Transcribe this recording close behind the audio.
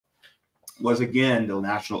was again the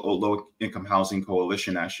National Low Income Housing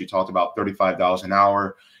Coalition. Actually talked about $35 an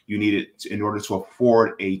hour you needed in order to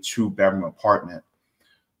afford a 2-bedroom apartment.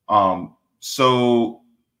 So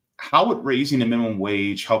how would raising the minimum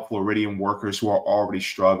wage help Floridian workers who are already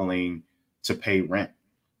struggling to pay rent?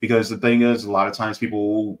 Because the thing is, a lot of times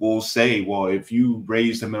people will say, well, if you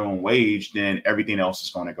raise the minimum wage, then everything else is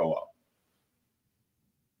going to go up.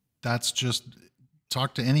 That's just,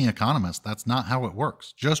 talk to any economist. That's not how it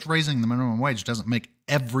works. Just raising the minimum wage doesn't make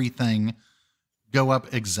everything go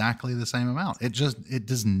up exactly the same amount. It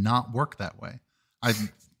does not work that way.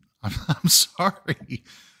 I'm sorry.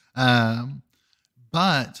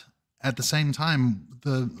 But at the same time,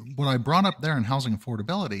 what I brought up there in housing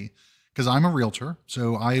affordability, because I'm a realtor,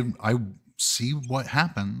 so I see what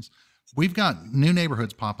happens. We've got new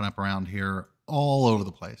neighborhoods popping up around here all over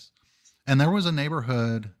the place. And there was a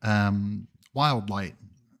neighborhood, Wildlight,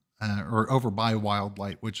 or over by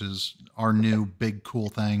Wildlight, which is our new big cool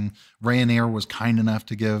thing. Rayonier was kind enough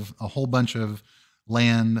to give a whole bunch of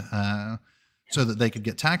land so that they could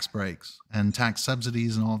get tax breaks and tax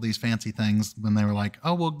subsidies and all these fancy things when they were like,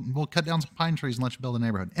 oh, we'll cut down some pine trees and let you build a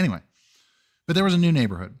neighborhood. Anyway, but there was a new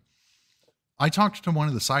neighborhood. I talked to one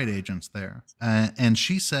of the site agents there, and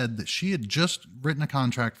she said that she had just written a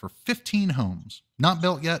contract for 15 homes, not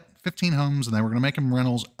built yet, 15 homes, and they were going to make them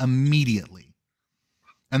rentals immediately.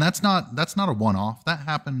 And that's not a one-off. That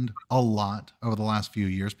happened a lot over the last few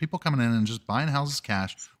years. People coming in and just buying houses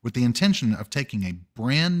cash with the intention of taking a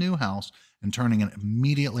brand new house and turning it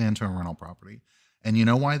immediately into a rental property. And you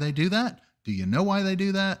know why they do that? Do you know why they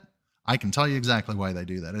do that? I can tell you exactly why they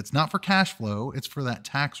do that. It's not for cash flow. It's for that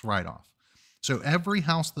tax write-off. So every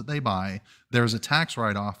house that they buy, there's a tax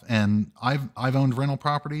write-off. And I've owned rental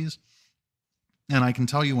properties, and I can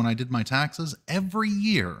tell you when I did my taxes, every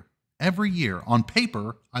year, on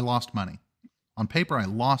paper, I lost money. On paper, I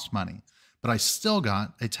lost money, but I still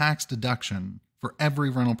got a tax deduction for every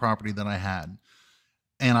rental property that I had.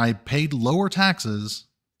 And I paid lower taxes,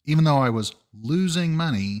 even though I was losing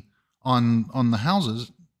money on the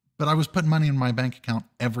houses, but I was putting money in my bank account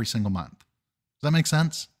every single month. Does that make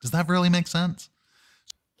sense? Does that really make sense?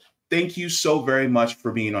 Thank you so very much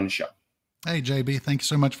for being on the show. Hey, JB, thank you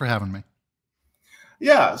so much for having me.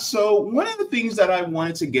 Yeah, so one of the things that I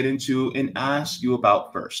wanted to get into and ask you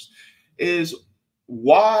about first is,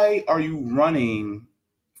 why are you running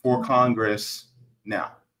for Congress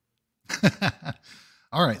now?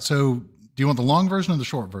 All right, so do you want the long version or the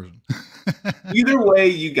short version? Either way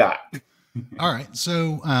you got. All right,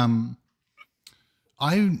 so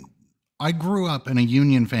I grew up in a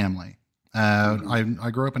union family. I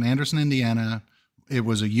grew up in Anderson, Indiana. It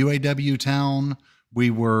was a UAW town. We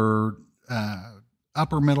were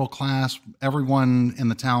upper middle class. Everyone in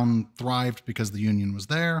the town thrived because the union was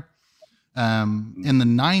there. In the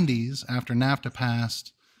 90s, after NAFTA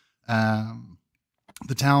passed,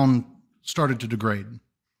 the town started to degrade,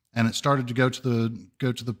 and it started to go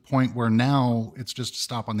to the point where now it's just a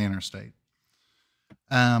stop on the interstate.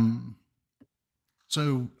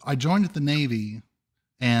 So I joined the Navy,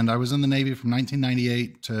 and I was in the Navy from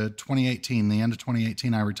 1998 to 2018. The end of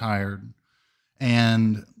 2018, I retired.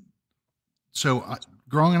 And so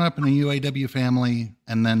growing up in a UAW family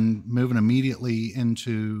and then moving immediately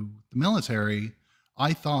into the military,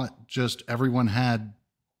 I thought just everyone had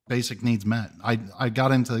basic needs met. I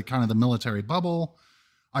got into kind of the military bubble.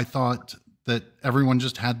 I thought that everyone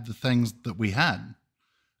just had the things that we had.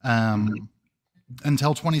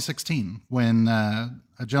 Until 2016, when a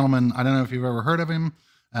gentleman, I don't know if you've ever heard of him,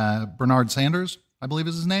 Bernard Sanders, I believe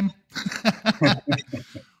is his name,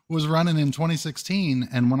 was running in 2016.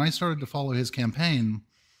 And when I started to follow his campaign,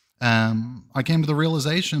 I came to the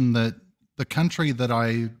realization that the country that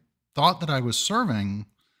I thought that I was serving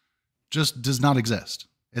just does not exist.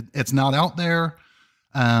 It's not out there.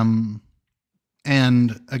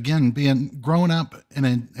 And again, growing up in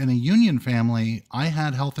a union family, I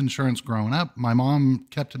had health insurance growing up. My mom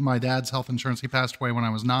kept my dad's health insurance. He passed away when I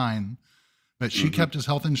was 9, but she kept his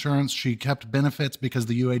health insurance. She kept benefits because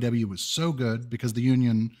the UAW was so good, because the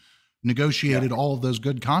union negotiated all of those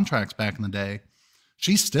good contracts back in the day.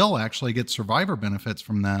 She still actually gets survivor benefits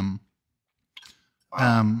from them.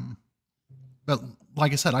 But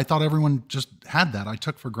like I said, I thought everyone just had that. I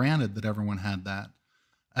took for granted that everyone had that.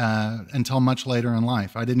 Until much later in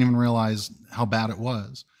life. I didn't even realize how bad it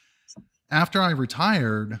was. After I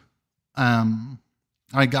retired,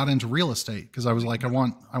 I got into real estate because I was like, I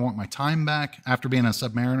want my time back. After being a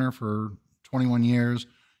submariner for 21 years,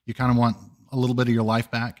 you kind of want a little bit of your life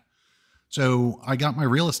back. So I got my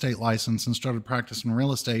real estate license and started practicing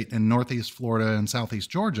real estate in Northeast Florida and Southeast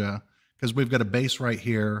Georgia, because we've got a base right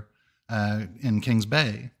here in Kings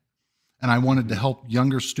Bay. and I wanted to help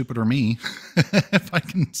younger, stupider me, if I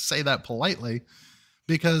can say that politely,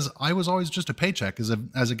 because I was always just a paycheck. As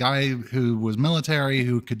a guy who was military,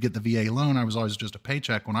 who could get the VA loan, I was always just a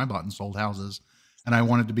paycheck when I bought and sold houses, and I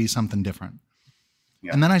wanted to be something different.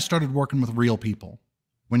 Yeah. And then I started working with real people.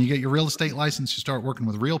 When you get your real estate license, you start working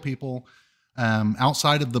with real people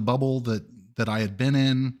outside of the bubble that I had been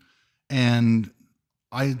in, and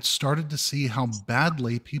I started to see how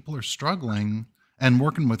badly people are struggling, and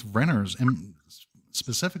working with renters, and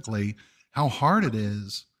specifically how hard it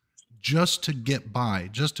is just to get by,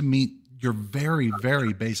 just to meet your very,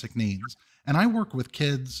 very basic needs. And I work with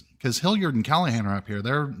kids because Hilliard and Callahan are up here.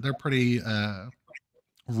 They're pretty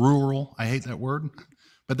rural. I hate that word,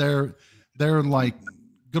 but they're like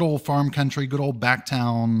good old farm country, good old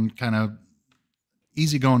backtown kind of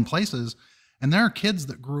easygoing places. And there are kids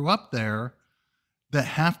that grew up there that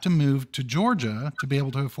have to move to Georgia to be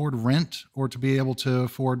able to afford rent or to be able to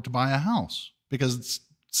afford to buy a house, because it's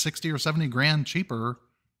 60 or 70 grand cheaper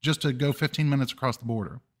just to go 15 minutes across the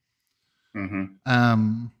border.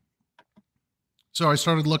 Mm-hmm. So I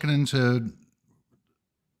started looking into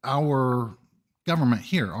our government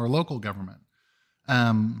here, our local government.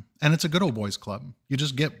 And it's a good old boys club. You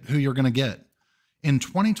just get who you're going to get. In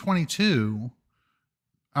 2022,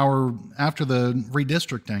 after the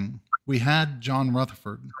redistricting, we had John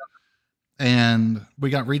Rutherford, and we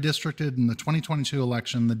got redistricted in the 2022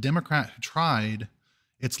 election. The Democrat who tried,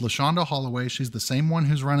 it's LaShonda Holloway. She's the same one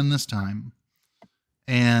who's running this time.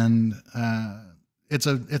 And it's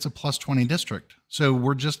a plus 20 district. So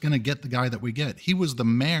we're just going to get the guy that we get. He was the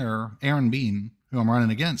mayor, Aaron Bean, who I'm running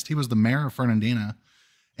against. He was the mayor of Fernandina.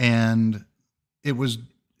 And it was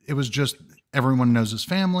just, everyone knows his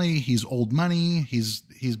family. He's old money. His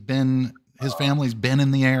family's been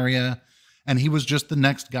in the area, and he was just the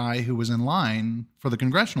next guy who was in line for the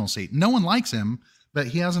congressional seat. No one likes him, but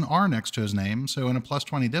he has an R next to his name. So in a plus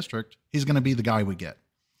 20 district, he's going to be the guy we get.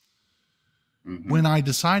 Mm-hmm. When I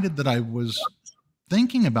decided that I was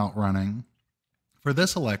thinking about running for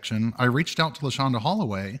this election, I reached out to LaShonda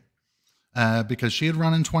Holloway because she had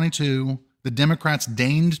run in 22. The Democrats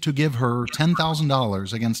deigned to give her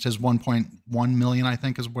 $10,000 against his 1.1 million, I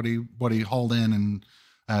think is what he hauled in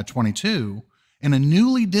 22, in a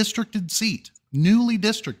newly districted seat,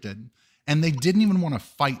 and they didn't even want to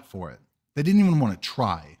fight for it. They didn't even want to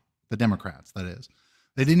try, the Democrats, that is.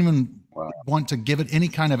 They didn't even want to give it any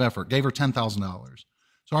kind of effort, gave her $10,000.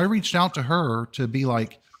 So I reached out to her to be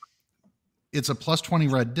like, it's a plus 20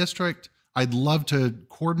 red district. I'd love to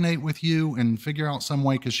coordinate with you and figure out some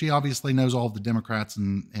way, because she obviously knows all of the Democrats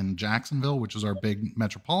in Jacksonville, which is our big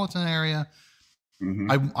metropolitan area.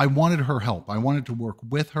 Mm-hmm. I wanted her help. I wanted to work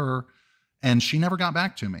with her, and she never got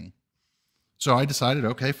back to me. So I decided,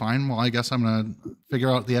 okay, fine. Well, I guess I'm going to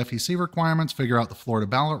figure out the FEC requirements, figure out the Florida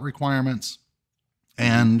ballot requirements,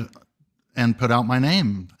 and put out my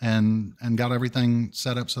name and got everything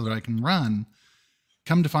set up so that I can run.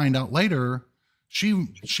 Come to find out later,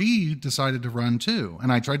 she decided to run too.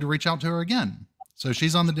 And I tried to reach out to her again. So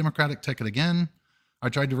she's on the Democratic ticket again. I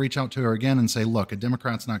tried to reach out to her again and say, look, a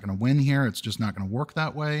Democrat's not going to win here. It's just not going to work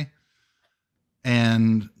that way.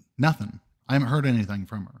 And nothing. I haven't heard anything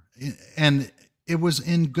from her. And it was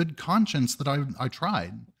in good conscience that I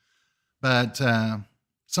tried. But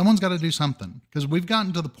someone's got to do something, because we've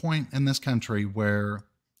gotten to the point in this country where,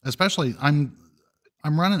 especially I'm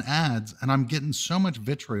running ads and I'm getting so much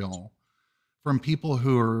vitriol from people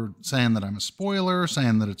who are saying that I'm a spoiler,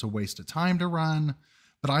 saying that it's a waste of time to run.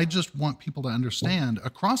 But I just want people to understand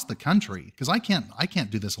across the country, because I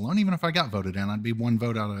can't do this alone. Even if I got voted in, I'd be one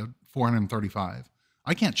vote out of 435.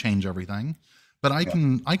 I can't change everything, but I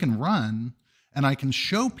can run, and I can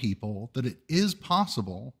show people that it is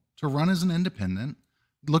possible to run as an independent.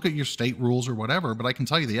 Look at your state rules or whatever, but I can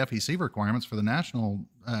tell you the FEC requirements for the national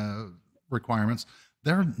requirements,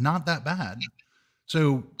 they're not that bad.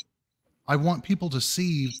 So I want people to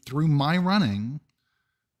see through my running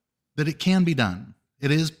that it can be done. It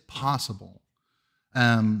is possible.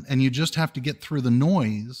 And you just have to get through the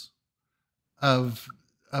noise of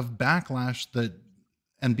backlash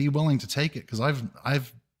and be willing to take it. Because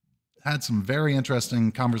I've had some very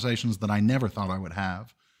interesting conversations that I never thought I would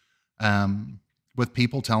have, with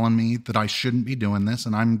people telling me that I shouldn't be doing this,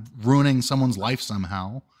 and I'm ruining someone's life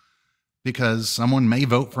somehow because someone may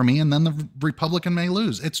vote for me and then the Republican may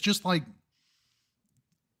lose. It's just like,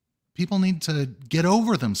 people need to get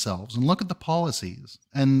over themselves and look at the policies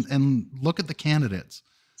and look at the candidates.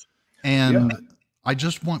 And I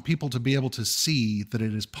just want people to be able to see that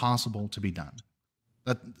it is possible to be done.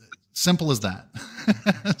 That simple as that,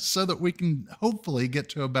 so that we can hopefully get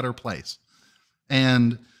to a better place.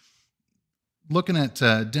 And looking at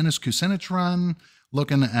Dennis Kucinich run,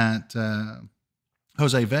 looking at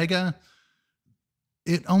Jose Vega,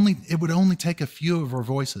 it would only take a few of our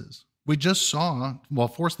voices. We just saw, well,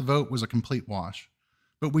 Force the Vote was a complete wash,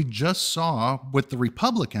 but we just saw with the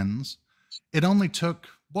Republicans, it only took,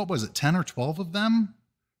 what was it, 10 or 12 of them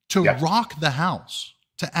to rock the House,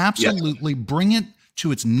 to absolutely bring it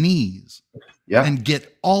to its knees and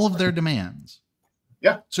get all of their demands.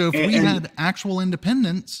 Yeah. So if we had actual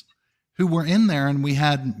independents who were in there, and we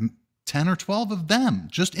had 10 or 12 of them,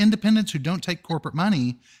 just independents who don't take corporate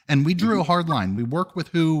money, and we drew a hard line. We work with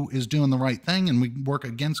who is doing the right thing, and we work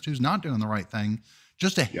against who's not doing the right thing.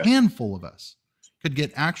 Just a handful of us could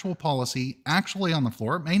get actual policy actually on the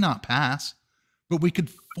floor. It may not pass, but we could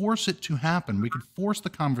force it to happen. We could force the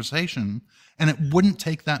conversation, and it wouldn't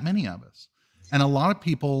take that many of us. And a lot of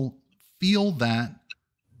people feel that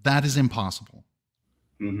that is impossible.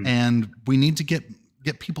 And we need to get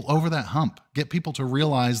people over that hump, get people to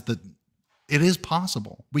realize that it is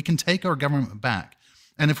possible. We can take our government back.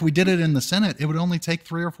 And if we did it in the Senate, it would only take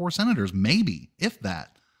 3 or 4 senators, maybe, if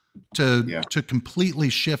that, to completely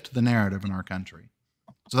shift the narrative in our country.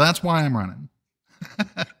 So that's why I'm running.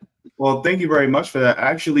 Well, thank you very much for that.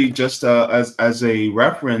 Actually, just as a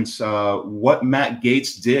reference, what Matt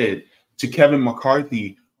Gaetz did to Kevin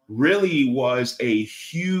McCarthy really was a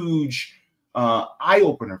huge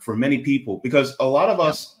eye-opener for many people, because a lot of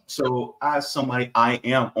us, so as somebody, I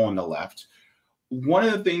am on the left, one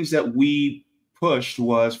of the things that we pushed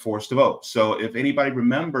was force to vote. So if anybody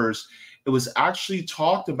remembers, it was actually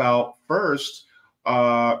talked about first,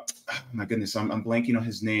 oh my goodness, I'm blanking on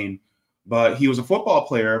his name, but he was a football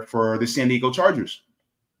player for the San Diego Chargers.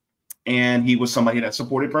 And he was somebody that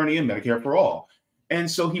supported Bernie and Medicare for All.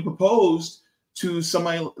 And so he proposed to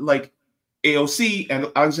somebody like AOC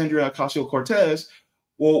and Alexandria Ocasio-Cortez,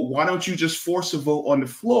 well, why don't you just force a vote on the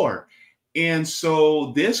floor? And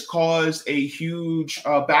so this caused a huge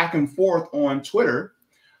back and forth on Twitter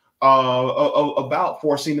about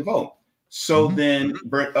forcing the vote. So then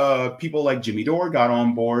people like Jimmy Dore got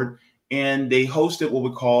on board, and they hosted what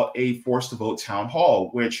we call a force to vote town hall,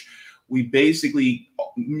 which we basically,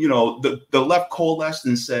 the left coalesced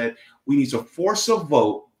and said, we need to force a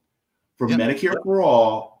vote for Medicare for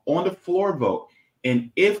All on the floor vote.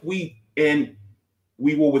 And we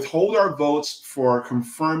will withhold our votes for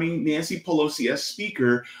confirming Nancy Pelosi as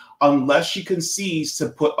speaker unless she concedes to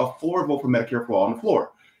put a floor vote for Medicare for All on the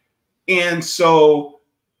floor. And so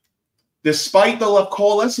despite the left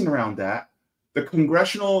coalescing around that, the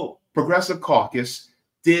Congressional Progressive Caucus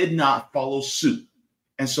did not follow suit.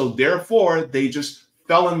 And so therefore, they just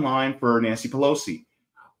fell in line for Nancy Pelosi.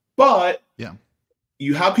 But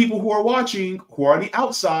you have people who are watching, who are on the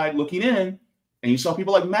outside looking in, and you saw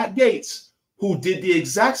people like Matt Gaetz, who did the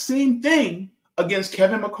exact same thing against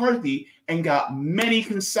Kevin McCarthy and got many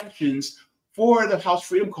concessions for the House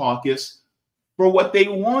Freedom Caucus for what they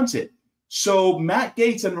wanted. So Matt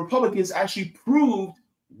Gaetz and Republicans actually proved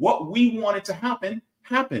what we wanted to happen,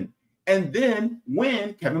 happened. And then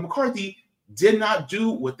when Kevin McCarthy did not do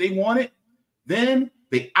what they wanted, then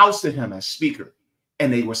they ousted him as speaker,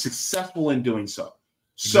 and they were successful in doing so.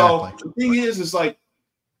 So the thing is like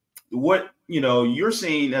what you're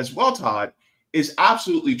saying as well, Todd, is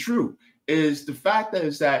absolutely true. Is the fact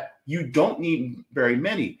that you don't need very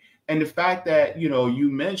many, and the fact that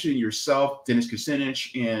you mentioned yourself, Dennis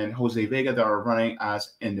Kucinich and Jose Vega, that are running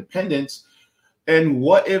as independents. And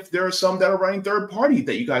what if there are some that are running third party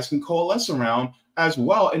that you guys can coalesce around as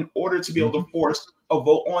well in order to be able to force a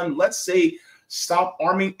vote on, let's say, stop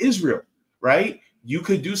arming Israel, right? You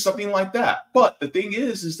could do something like that. But the thing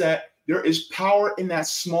is that there is power in that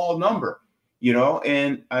small number,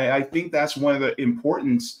 and I think that's one of the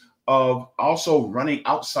importance of also running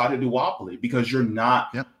outside of duopoly, because you're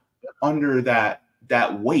not under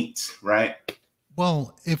that weight, right?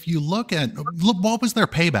 Well, if you look, what was their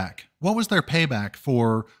payback? What was their payback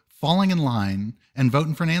for falling in line and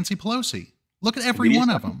voting for Nancy Pelosi? Look at every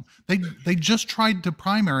one of them. They just tried to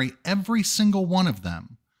primary every single one of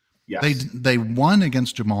them. Yes. They won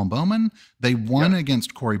against Jamal Bowman. They won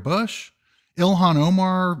against Cori Bush. Ilhan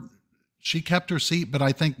Omar, she kept her seat, but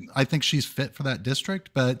I think she's fit for that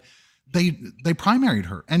district. But they primaried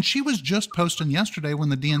her, and she was just posting yesterday when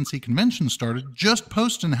the DNC convention started, just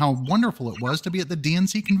posting how wonderful it was to be at the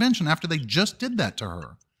DNC convention after they just did that to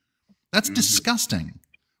her. That's disgusting.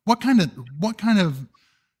 What kind of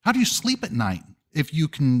how do you sleep at night if you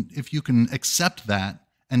can accept that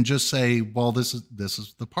and just say, well, this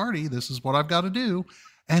is the party, this is what I've got to do?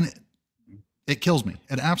 And it kills me.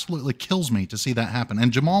 It absolutely kills me to see that happen.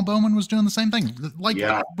 And Jamal Bowman was doing the same thing.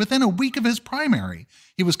 Within a week of his primary,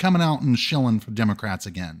 he was coming out and shilling for Democrats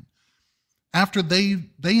again. after they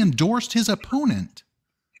endorsed his opponent.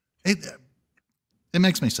 It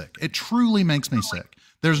makes me sick. It truly makes me sick.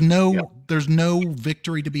 There's no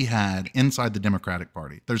victory to be had inside the Democratic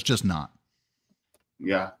Party. There's just not.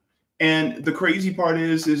 Yeah. And the crazy part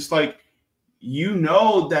is like, you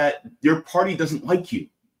know that your party doesn't like you.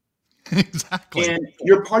 Exactly. And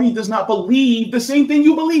your party does not believe the same thing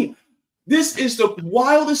you believe. This is the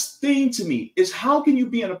wildest thing to me, is how can you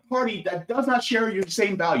be in a party that does not share your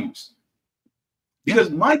same values?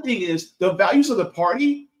 Because my thing is, the values of the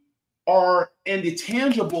party are in the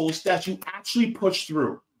tangibles that you actually push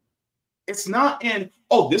through. It's not in,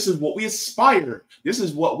 oh, this is what we aspire. This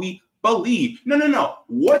is what we believe. No.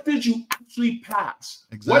 What did you actually pass?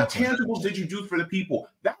 Exactly. What tangibles did you do for the people?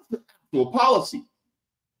 That's the actual policy,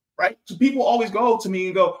 right? So people always go to me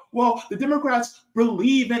and go, well, the Democrats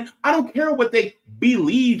believe in, I don't care what they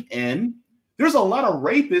believe in. There's a lot of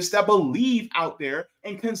rapists that believe out there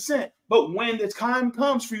and consent. But when the time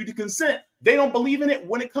comes for you to consent, they don't believe in it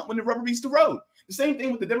when the rubber meets the road. The same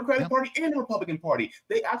thing with the Democratic Party and the Republican Party.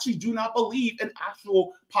 They actually do not believe in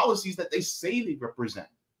actual policies that they say they represent.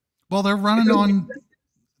 Well, they're running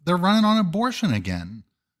on abortion again.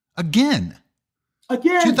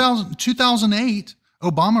 2008,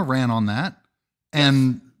 Obama ran on that.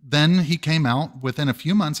 And then he came out within a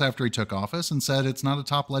few months after he took office and said it's not a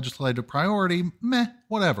top legislative priority. Meh,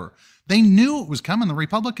 whatever. They knew it was coming. The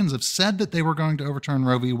Republicans have said that they were going to overturn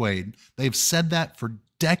Roe v. Wade. They've said that for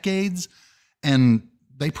decades, and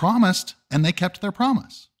they promised, and they kept their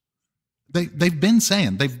promise. They've been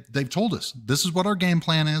saying, they've told us, this is what our game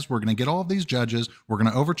plan is. We're going to get all of these judges. We're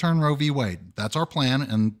going to overturn Roe v. Wade. That's our plan,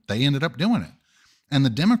 and they ended up doing it. And the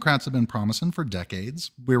Democrats have been promising for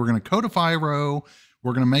decades, we were going to codify Roe.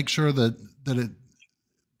 We're going to make sure that it,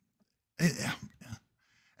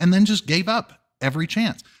 and then just gave up every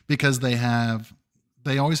chance because they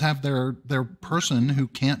always have their person who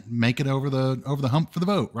can't make it over the hump for the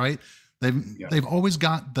vote, right? They've always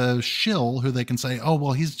got the shill who they can say, oh,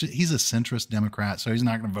 well, he's a centrist Democrat, so he's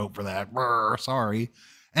not going to vote for that. Brr, sorry.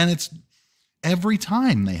 And it's every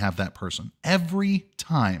time they have that person, every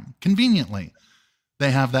time, conveniently, they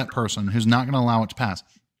have that person who's not going to allow it to pass.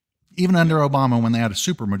 Even under Obama, when they had a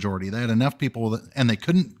super majority, they had enough people and they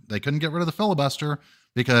couldn't get rid of the filibuster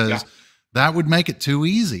because that would make it too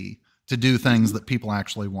easy to do things that people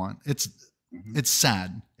actually want. It's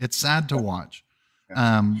sad. It's sad to watch.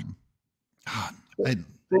 But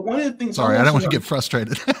one of the things. Sorry, I don't want to get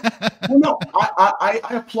frustrated. Well, no, I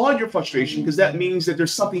applaud your frustration because that means that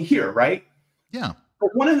there's something here, right? Yeah.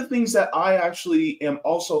 But one of the things that I actually am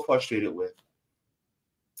also frustrated with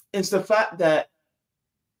is the fact that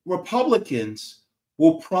Republicans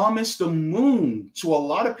will promise the moon to a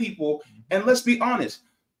lot of people. And let's be honest,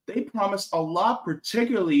 they promise a lot,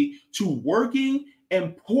 particularly to working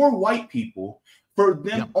and poor white people, for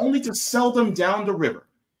them only to sell them down the river.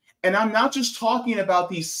 And I'm not just talking about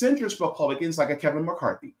these centrist Republicans like a Kevin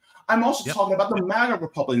McCarthy. I'm also talking about the MAGA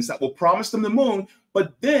Republicans that will promise them the moon.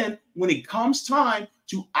 But then when it comes time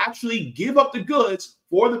to actually give up the goods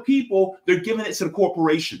for the people, they're giving it to the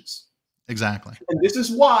corporations. Exactly. And this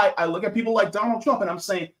is why I look at people like Donald Trump and I'm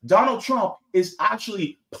saying Donald Trump is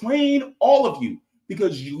actually playing all of you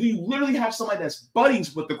because you literally have somebody that's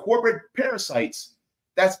buddies with the corporate parasites.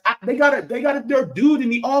 They got their dude in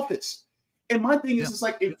the office. And my thing is, it's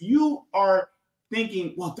like, if you are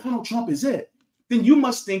thinking, well, Donald Trump is it, then you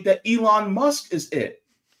must think that Elon Musk is it.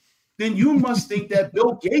 Then you must think that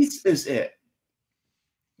Bill Gates is it.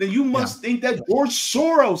 Then you must think that George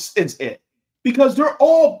Soros is it. Because they're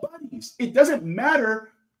all buddies. It doesn't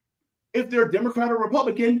matter if they're Democrat or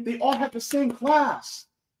Republican. They all have the same class.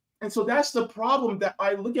 And so that's the problem that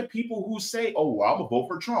I look at people who say, oh, well, I'm going to vote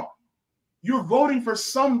for Trump. You're voting for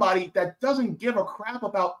somebody that doesn't give a crap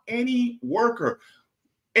about any worker.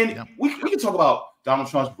 And we can talk about Donald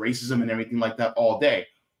Trump's racism and everything like that all day.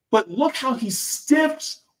 But look how he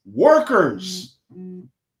stiffs workers.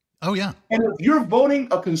 Oh, yeah. And if you're voting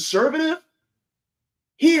a conservative,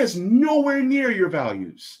 he is nowhere near your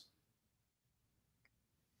values.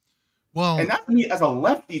 Well, and that's me as a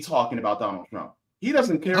lefty talking about Donald Trump. He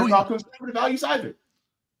doesn't care about conservative values either.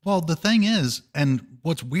 Well, the thing is, and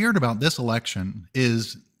what's weird about this election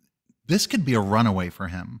is this could be a runaway for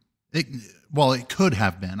him. It could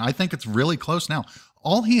have been. I think it's really close now.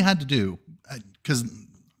 All he had to do, because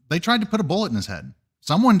they tried to put a bullet in his head.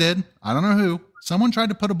 Someone did. I don't know who. Someone tried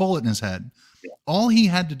to put a bullet in his head. All he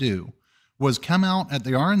had to do was come out at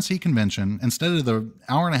the RNC convention, instead of the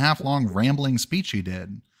hour-and-a-half long rambling speech he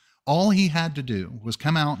did, all he had to do was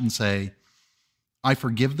come out and say, I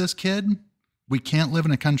forgive this kid. We can't live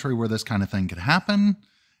in a country where this kind of thing could happen.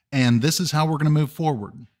 And this is how we're going to move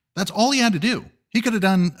forward. That's all he had to do. He could have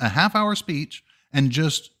done a half-hour speech and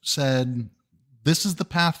just said, this is the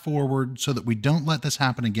path forward so that we don't let this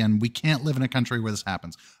happen again. We can't live in a country where this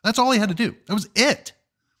happens. That's all he had to do. That was it.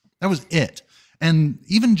 That was it. And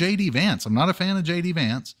even J.D. Vance, I'm not a fan of J.D.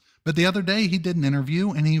 Vance, but the other day he did an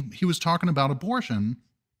interview and he was talking about abortion,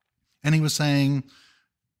 and he was saying,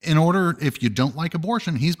 if you don't like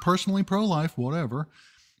abortion, he's personally pro-life, whatever,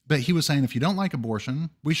 but he was saying, if you don't like abortion,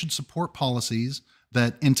 we should support policies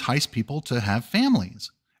that entice people to have families.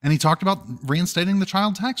 And he talked about reinstating the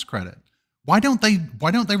child tax credit. Why don't they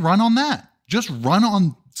run on that? Just run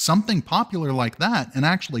on something popular like that and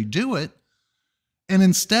actually do it. And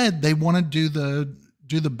instead they want to do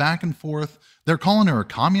the back and forth. They're calling her a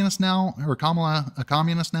communist now, or Kamala a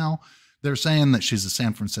communist now. They're saying that she's a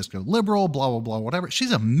San Francisco liberal, blah, blah, blah, whatever.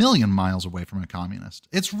 She's a million miles away from a communist.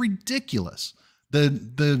 It's ridiculous.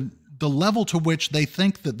 The level to which they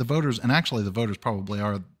think that the voters, and actually the voters probably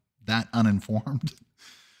are that uninformed,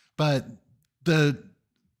 but the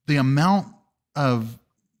amount of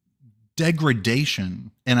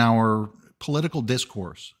degradation in our political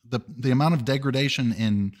discourse, the amount of degradation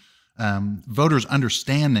in voters'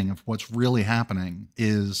 understanding of what's really happening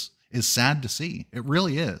is sad to see. It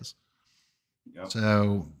really is. Yep.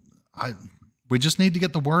 So we just need to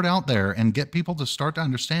get the word out there and get people to start to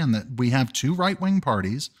understand that we have two right-wing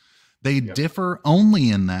parties. They differ only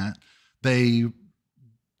in that they,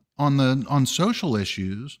 on social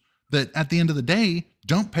issues, that at the end of the day,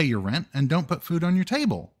 don't pay your rent and don't put food on your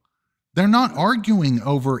table. They're not arguing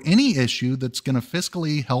over any issue that's going to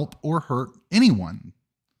fiscally help or hurt anyone.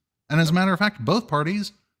 And as a matter of fact, both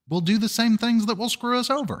parties will do the same things that will screw us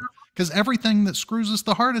over, because everything that screws us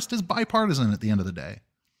the hardest is bipartisan at the end of the day.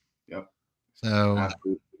 Yep. So,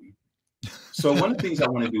 absolutely. So one of the things I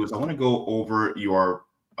want to do is I want to go over your,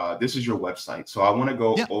 this is your website. So I want to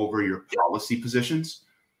go over your policy positions.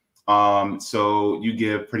 So you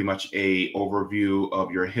give pretty much a overview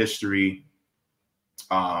of your history,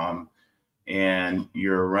 and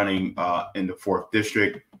you're running in the 4th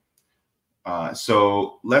district.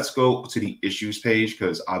 So let's go to the issues page,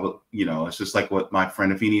 because I will, it's just like what my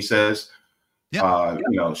friend Afeni says.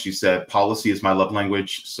 She said, policy is my love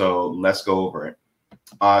language. So let's go over it.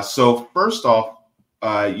 So first off,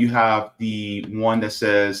 you have the one that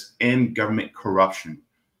says end government corruption.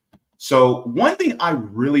 So one thing I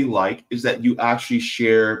really like is that you actually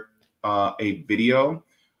share a video,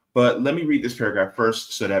 but let me read this paragraph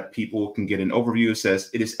first so that people can get an overview. It says,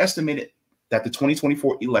 it is estimated that the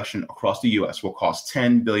 2024 election across the U.S. will cost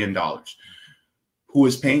 $10 billion. Who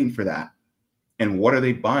is paying for that? And what are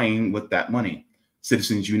they buying with that money?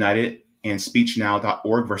 Citizens United and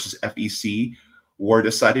SpeechNow.org versus FEC were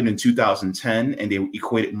decided in 2010, and they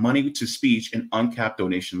equated money to speech and uncapped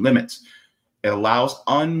donation limits. It allows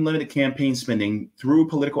unlimited campaign spending through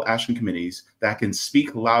political action committees that can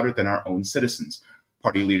speak louder than our own citizens.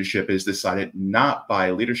 Party leadership is decided not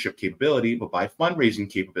by leadership capability, but by fundraising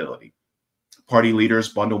capability. Party leaders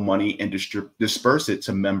bundle money and disperse it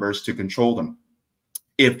to members to control them.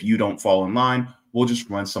 If you don't fall in line, we'll just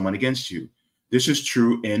run someone against you. This is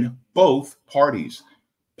true in both parties.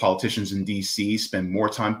 Politicians in DC spend more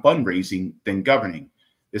time fundraising than governing.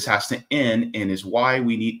 This has to end, and is why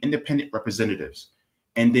we need independent representatives.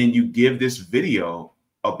 And then you give this video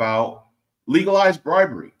about legalized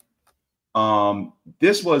bribery.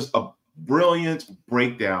 This was a brilliant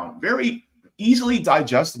breakdown, very easily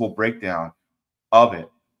digestible breakdown of it.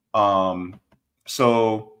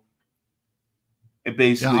 So it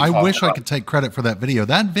basically, I wish I could take credit for that video.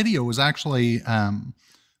 That video was actually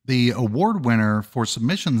the award winner for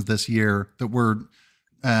submissions this year that were,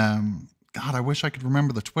 God, I wish I could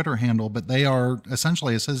remember the Twitter handle, but they are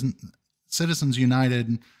essentially a Citizens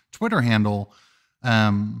United Twitter handle.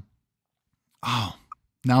 Now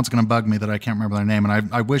it's going to bug me that I can't remember their name,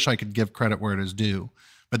 and I wish I could give credit where it is due.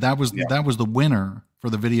 But that was the winner for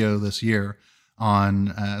the video this year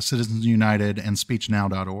on Citizens United and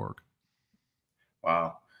SpeechNow.org.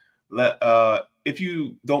 Wow. If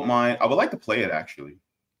you don't mind, I would like to play it actually.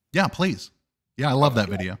 Yeah, please. Yeah, I love that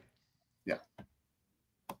video. Yeah.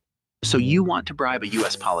 So you want to bribe a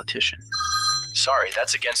U.S. politician? Sorry,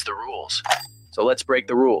 that's against the rules. So let's break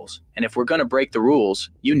the rules. And if we're going to break the rules,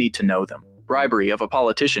 you need to know them. Bribery of a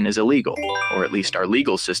politician is illegal, or at least our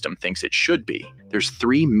legal system thinks it should be. There's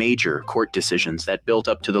 3 major court decisions that built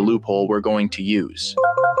up to the loophole we're going to use,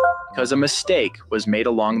 because a mistake was made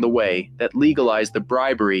along the way that legalized the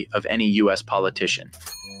bribery of any U.S. politician.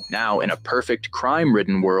 Now, in a perfect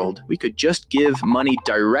crime-ridden world, we could just give money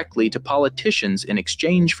directly to politicians in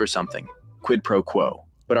exchange for something. Quid pro quo.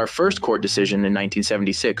 But our first court decision in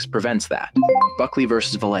 1976 prevents that. Buckley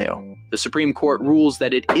versus Vallejo. The Supreme Court rules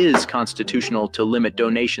that it is constitutional to limit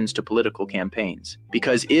donations to political campaigns.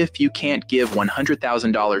 Because if you can't give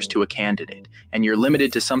 $100,000 to a candidate and you're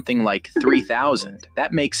limited to something like $3,000,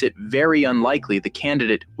 that makes it very unlikely the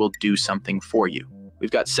candidate will do something for you.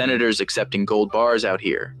 We've got senators accepting gold bars out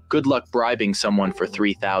here. Good luck bribing someone for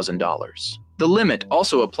 $3,000. The limit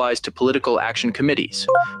also applies to political action committees,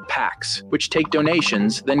 PACs, which take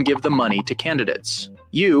donations, then give the money to candidates.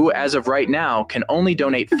 You, as of right now, can only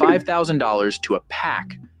donate $5,000 to a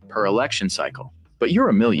PAC per election cycle. But you're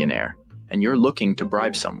a millionaire, and you're looking to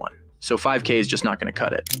bribe someone. So 5K is just not going to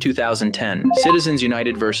cut it. 2010, Citizens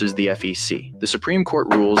United versus the FEC. The Supreme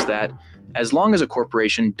Court rules that as long as a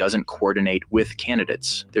corporation doesn't coordinate with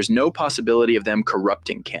candidates, there's no possibility of them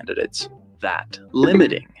corrupting candidates. That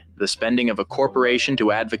limiting the spending of a corporation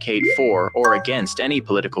to advocate for or against any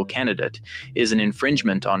political candidate is an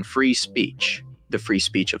infringement on free speech. The free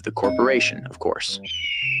speech of the corporation, of course.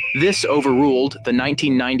 This overruled the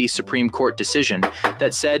 1990 Supreme Court decision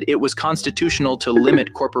that said it was constitutional to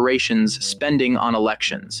limit corporations' spending on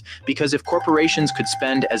elections, because if corporations could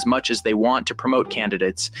spend as much as they want to promote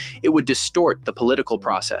candidates, it would distort the political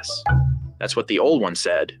process. That's what the old one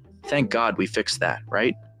said. Thank God we fixed that,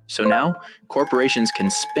 right? So now, corporations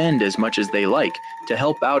can spend as much as they like to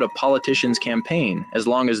help out a politician's campaign as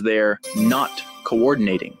long as they're not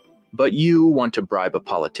coordinating. But you want to bribe a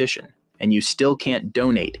politician, and you still can't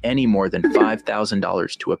donate any more than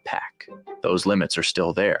 $5,000 to a PAC. Those limits are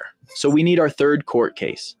still there. So we need our third court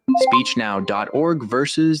case, speechnow.org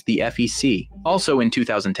versus the FEC, also in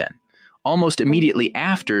 2010. Almost immediately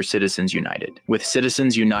after Citizens United, with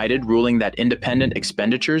Citizens United ruling that independent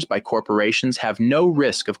expenditures by corporations have no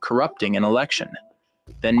risk of corrupting an election.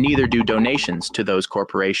 Then neither do donations to those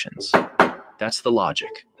corporations. That's the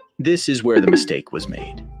logic. This is where the mistake was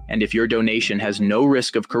made. And if your donation has no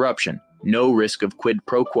risk of corruption, no risk of quid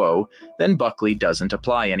pro quo, then Buckley doesn't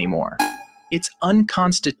apply anymore. It's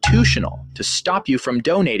unconstitutional to stop you from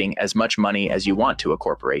donating as much money as you want to a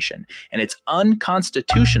corporation, and it's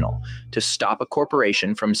unconstitutional to stop a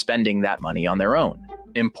corporation from spending that money on their own.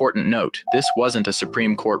 Important note, this wasn't a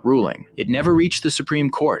Supreme Court ruling. It never reached the Supreme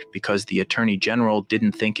Court because the Attorney General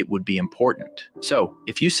didn't think it would be important. So,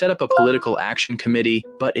 if you set up a political action committee,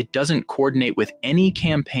 but it doesn't coordinate with any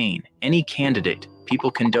campaign, any candidate,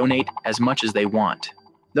 people can donate as much as they want.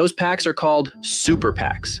 Those PACs are called super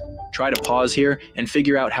PACs. Try to pause here and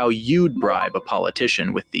figure out how you'd bribe a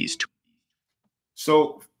politician with these two.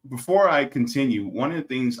 So before I continue, one of the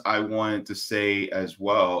things I wanted to say as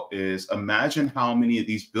well is imagine how many of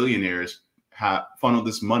these billionaires have funneled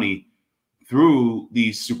this money through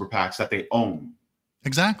these super PACs that they own.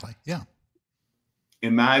 Exactly. Yeah.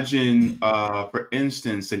 Imagine, for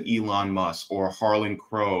instance, an Elon Musk or Harlan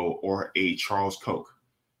Crow or a Charles Koch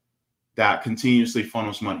that continuously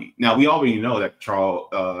funnels money. Now, we already know that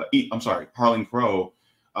Harlan Crow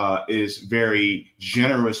is very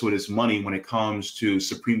generous with his money when it comes to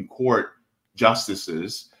Supreme Court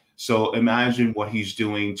justices. So imagine what he's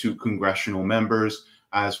doing to congressional members,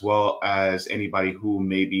 as well as anybody who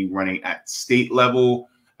may be running at state level,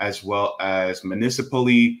 as well as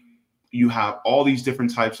municipally. You have all these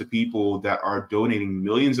different types of people that are donating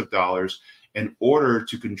millions of dollars in order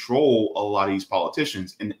to control a lot of these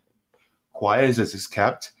politicians. And quiet as this is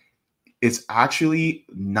kept, it's actually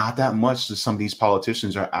not that much that some of these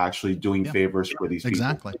politicians are actually doing favors for these people.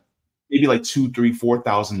 Exactly. Maybe like $2,000, $3,000,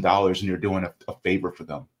 $4,000, and you're doing a favor for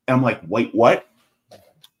them. And I'm like, wait, what?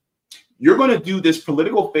 You're going to do this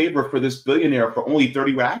political favor for this billionaire for only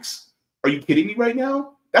 30 racks? Are you kidding me right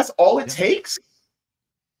now? That's all it takes?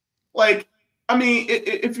 Like, I mean,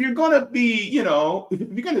 if you're going to be, if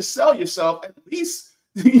you're going to sell yourself, at least,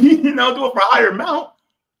 do it for a higher amount.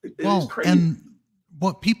 Well, and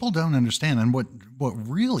what people don't understand, and what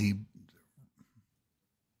really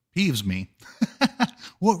peeves me,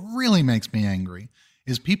 what really makes me angry,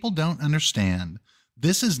 is people don't understand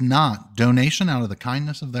this is not donation out of the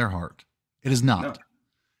kindness of their heart. It is not. No.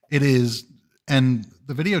 It is, and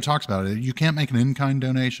the video talks about it. You can't make an in-kind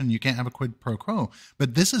donation. You can't have a quid pro quo.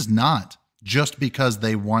 But this is not just because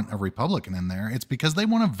they want a Republican in there. It's because they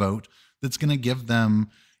want a vote that's going to give them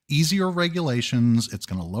easier regulations. It's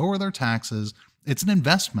going to lower their taxes. It's an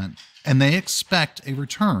investment, and they expect a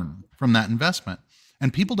return from that investment.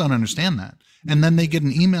 And people don't understand that. And then they get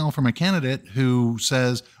an email from a candidate who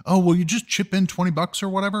says, oh, well, you just chip in $20 or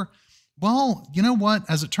whatever. Well, you know what?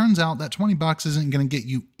 As it turns out, that $20 isn't going to get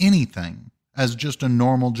you anything as just a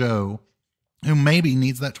normal Joe who maybe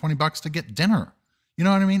needs that $20 to get dinner. You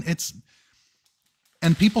know what I mean?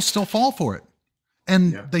 And people still fall for it.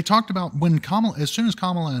 And they talked about when Kamala, as soon as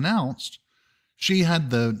Kamala announced, she had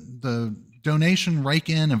the donation rake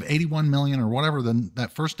in of 81 million or whatever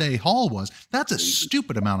that first day haul was. That's a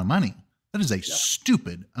stupid amount of money. That is a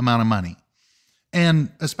stupid amount of money.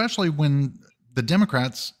 And especially when the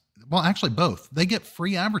Democrats, well, actually both, they get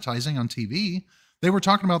free advertising on TV. They were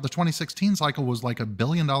talking about the 2016 cycle was like $1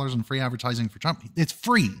 billion in free advertising for Trump. It's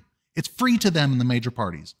free. It's free to them in the major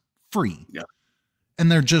parties. Free. Yeah.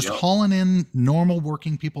 And they're just hauling in normal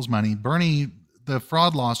working people's money. Bernie, the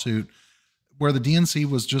fraud lawsuit, where the DNC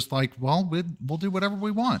was just like, well, we'll do whatever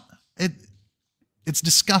we want. It's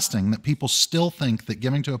disgusting that people still think that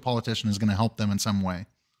giving to a politician is going to help them in some way.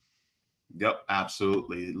 Yep,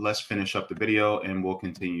 absolutely. Let's finish up the video and we'll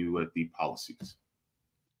continue with the policies.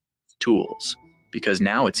 Tools. Because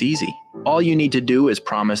now it's easy. All you need to do is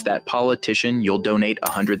promise that politician you'll donate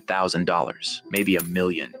 $100,000, maybe $1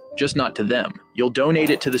 million. Just not to them. You'll donate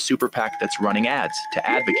it to the super PAC that's running ads to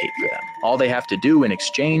advocate for them. All they have to do in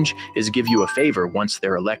exchange is give you a favor once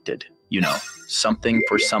they're elected. You know, something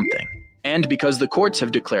for something. And because the courts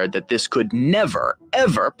have declared that this could never,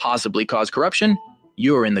 ever possibly cause corruption,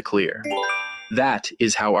 you're in the clear. That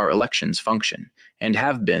is how our elections function, and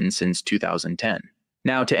have been since 2010.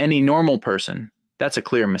 Now, to any normal person, that's a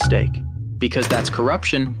clear mistake. Because that's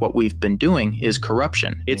corruption. What we've been doing is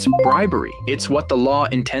corruption. It's bribery. It's what the law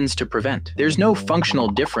intends to prevent. There's no functional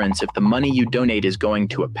difference if the money you donate is going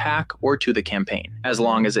to a PAC or to the campaign. As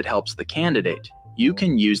long as it helps the candidate, you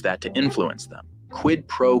can use that to influence them. Quid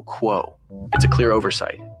pro quo. It's a clear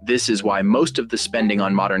oversight. This is why most of the spending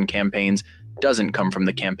on modern campaigns doesn't come from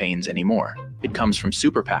the campaigns anymore. It comes from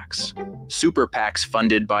super PACs. Super PACs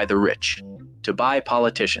funded by the rich to buy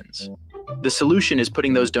politicians. The solution is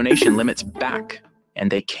putting those donation limits back,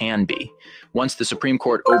 and they can be, once the Supreme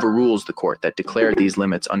Court overrules the court that declared these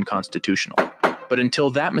limits unconstitutional. But until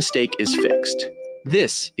that mistake is fixed,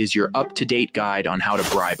 this is your up-to-date guide on how to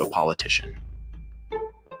bribe a politician.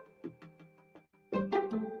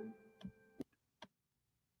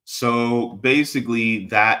 So basically,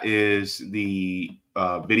 that is the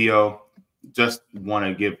video. Just want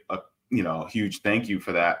to give a huge thank you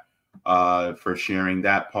for that, for sharing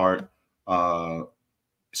that part,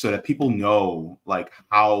 so that people know like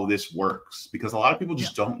how this works, because a lot of people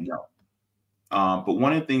just don't know. But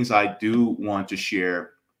one of the things I do want to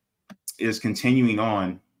share is continuing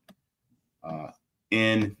on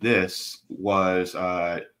in this was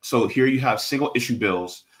so here you have single issue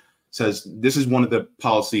bills. Says this is one of the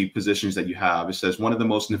policy positions that you have. It says one of the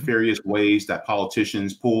most nefarious ways that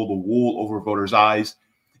politicians pull the wool over voters' eyes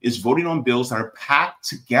is voting on bills that are packed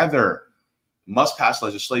together. Must pass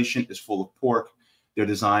legislation is full of pork. They're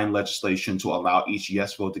designed legislation to allow each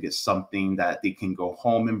yes vote to get something that they can go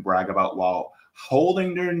home and brag about while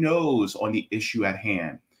holding their nose on the issue at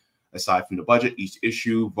hand. Aside from the budget, each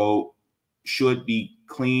issue vote should be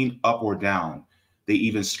clean up or down. They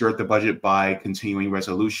even skirt the budget by continuing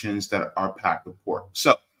resolutions that are packed with pork.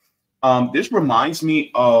 So this reminds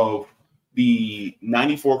me of the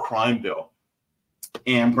 94 crime bill.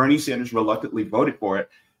 And Bernie Sanders reluctantly voted for it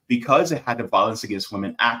because it had the Violence Against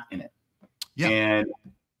Women Act in it. Yeah. And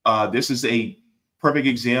this is a perfect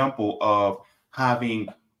example of having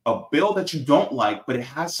a bill that you don't like, but it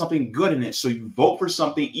has something good in it. So you vote for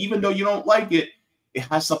something, even though you don't like it, it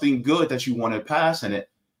has something good that you want to pass in it.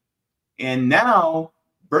 And now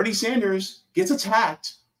Bernie Sanders gets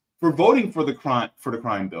attacked for voting for the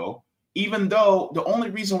crime bill, even though the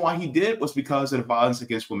only reason why he did was because of the Violence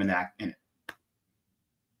Against Women Act in it.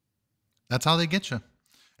 That's how they get you.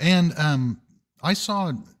 And I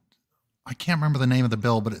can't remember the name of the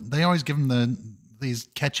bill, but they always give them these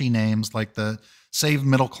catchy names like the Save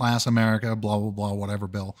Middle Class America, blah, blah, blah, whatever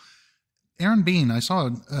bill. Aaron Bean, I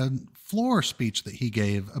saw a floor speech that he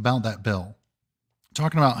gave about that bill,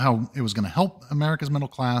 talking about how it was going to help America's middle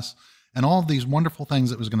class and all of these wonderful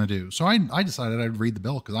things it was going to do. So I decided I'd read the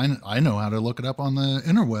bill because I know how to look it up on the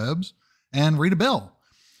interwebs and read a bill.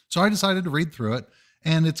 So I decided to read through it,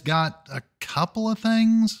 and it's got a couple of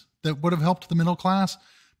things that would have helped the middle class,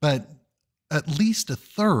 but at least a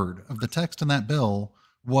third of the text in that bill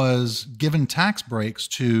was given tax breaks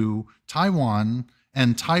to Taiwan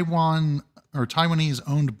and Taiwan or Taiwanese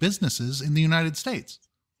owned businesses in the United States.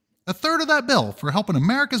 A third of that bill for helping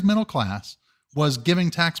America's middle class was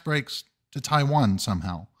giving tax breaks to Taiwan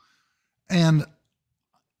somehow. And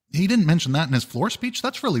he didn't mention that in his floor speech.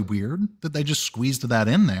 That's really weird that they just squeezed that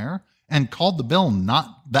in there and called the bill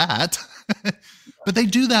not that. But they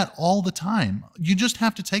do that all the time. You just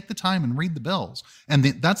have to take the time and read the bills. And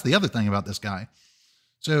that's the other thing about this guy.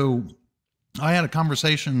 So I had a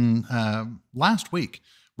conversation last week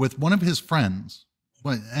with one of his friends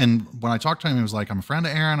And when I talked to him, he was like, I'm a friend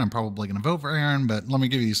of Aaron. I'm probably going to vote for Aaron, but let me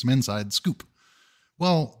give you some inside scoop.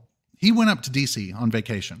 Well, he went up to DC on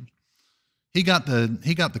vacation. He got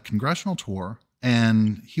the congressional tour,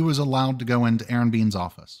 and he was allowed to go into Aaron Bean's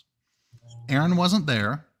office. Aaron wasn't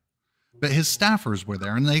there, but his staffers were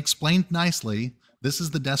there, and they explained nicely, this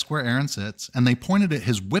is the desk where Aaron sits, and they pointed at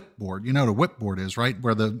his whipboard. You know what a whipboard is, right?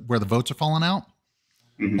 Where the votes are falling out.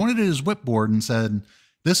 Mm-hmm. Pointed at his whipboard and said,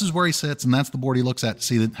 this is where he sits, and that's the board he looks at to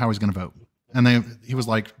see how he's going to vote. And he was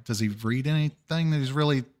like, does he read anything that he's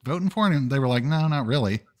really voting for? And they were like, no, not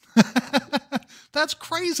really. That's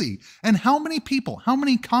crazy. And how many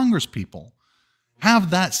Congress people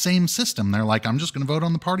have that same system? They're like, I'm just going to vote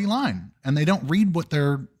on the party line, and they don't read what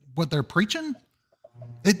they're preaching.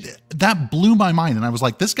 That blew my mind. And I was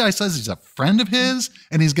like, this guy says he's a friend of his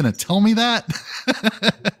and he's going to tell me that.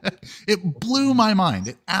 It blew my mind.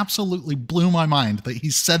 It absolutely blew my mind that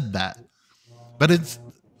he said that. But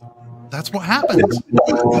that's what happens.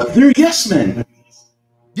 They're yes men.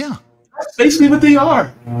 Yeah. That's basically what they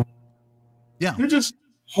are. Yeah. They're just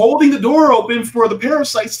holding the door open for the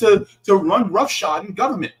parasites to run roughshod in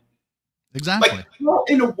government. Exactly. Like, how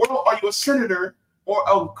in the world are you a senator or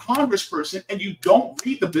a congressperson and you don't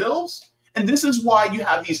read the bills? And this is why you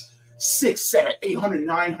have these 600, 700, 800,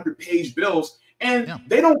 900 page bills, and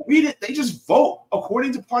they don't read it. They just vote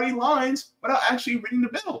according to party lines without actually reading the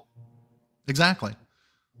bill. Exactly.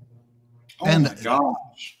 Oh my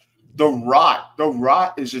gosh. The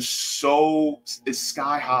rot is just it's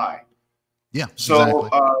sky high. Yeah. So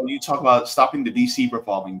exactly. You talk about stopping the DC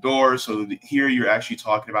revolving door. So here you're actually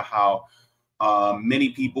talking about how many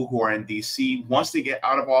people who are in DC, once they get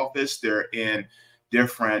out of office, they're in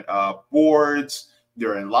different boards,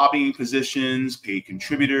 they're in lobbying positions, paid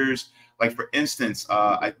contributors. Like, for instance,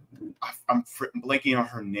 I'm blanking on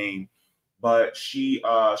her name, but she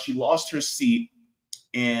lost her seat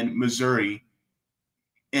in Missouri,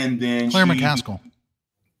 and then Claire McCaskill.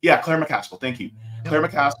 Yeah, Claire McCaskill. Thank you. Yep. Claire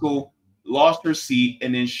McCaskill lost her seat,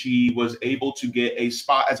 and then she was able to get a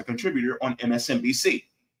spot as a contributor on MSNBC.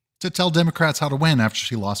 To tell Democrats how to win after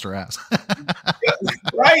she lost her ass.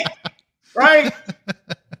 Right.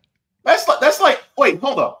 That's like, wait,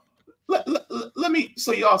 hold up. Let me,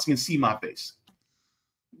 so y'all can see my face.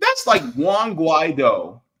 That's like Juan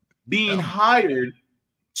Guaido being hired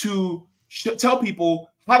to tell people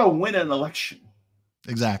how to win an election.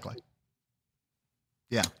 Exactly.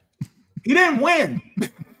 Yeah. He didn't win.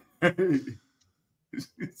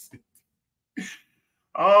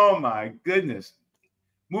 Oh my goodness.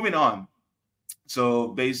 Moving on. So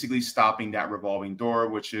basically stopping that revolving door,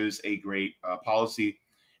 which is a great policy.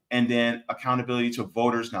 And then accountability to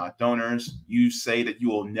voters, not donors. You say that you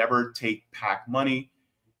will never take PAC money,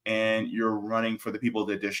 and you're running for the people of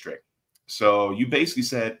the district. So you basically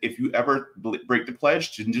said, if you ever break the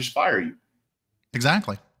pledge, then just fire you.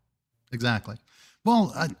 Exactly.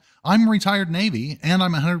 Well, I'm retired Navy, and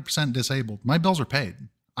I'm 100% disabled. My bills are paid.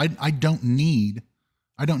 I don't need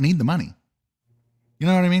the money. You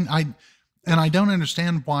know what I mean? I don't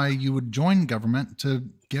understand why you would join government to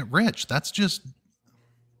get rich. That's just,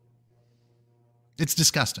 it's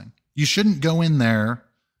disgusting. You shouldn't go in there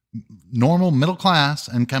normal middle class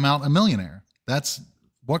and come out a millionaire.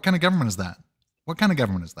 What kind of government is that?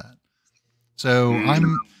 So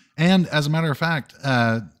and as a matter of fact,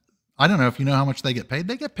 I don't know if you know how much they get paid.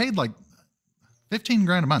 They get paid like 15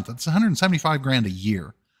 grand a month. That's 175 grand a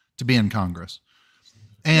year to be in Congress.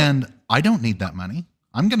 And I don't need that money.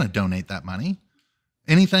 I'm going to donate that money.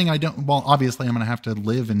 Anything obviously I'm going to have to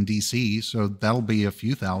live in DC, so that'll be a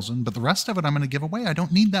few thousand, but the rest of it I'm going to give away. I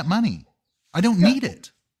don't need that money. I don't need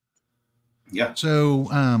it. Yeah. So,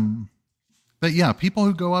 but yeah, people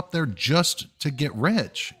who go up there just to get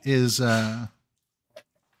rich that's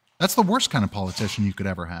the worst kind of politician you could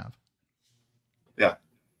ever have. Yeah.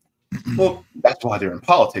 Well, that's why they're in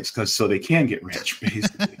politics, so they can get rich,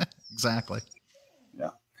 basically. Exactly. Yeah.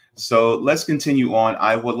 So let's continue on.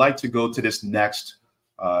 I would like to go to this next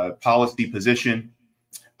policy position.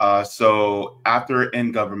 So after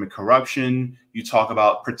in government corruption, you talk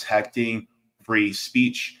about protecting free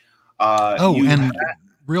speech.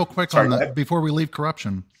 Real quick on that, before we leave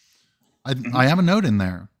corruption, I have a note in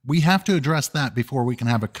there. We have to address that before we can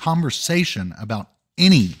have a conversation about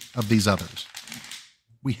any of these others.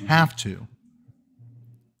 We have to.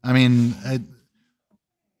 I mean,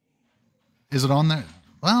 is it on there?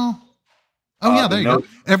 Well, yeah, there you go.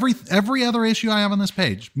 Every other issue I have on this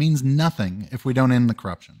page means nothing if we don't end the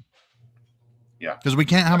corruption. Yeah. Because we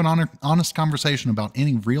can't have an honest conversation about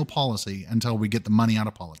any real policy until we get the money out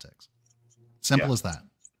of politics. Simple as that.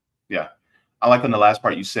 Yeah. I like on the last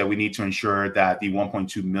part you said we need to ensure that the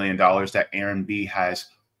 $1.2 million that Aaron B has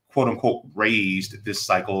quote unquote raised this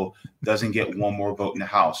cycle doesn't get one more vote in the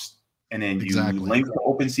House. And then you link to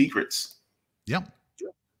open secrets. Yep.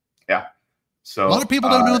 Yeah. So a lot of people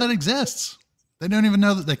don't know that exists. They don't even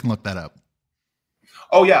know that they can look that up.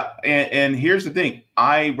 Oh yeah. And here's the thing.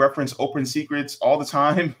 I reference open secrets all the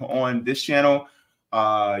time on this channel.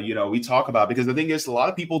 We talk about, because the thing is, a lot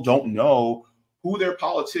of people don't know who their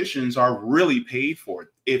politicians are really paid for.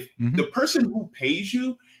 If the person who pays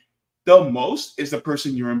you the most is the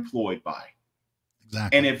person you're employed by.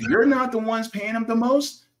 Exactly. And if you're not the ones paying them the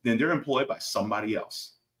most, then they're employed by somebody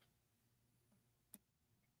else.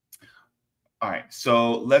 All right,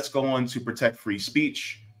 so let's go on to protect free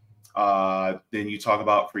speech. Then you talk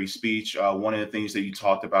about free speech. One of the things that you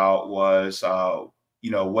talked about was,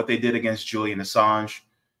 what they did against Julian Assange,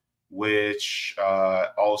 which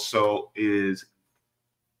also is,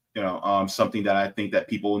 something that I think that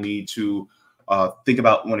people need to think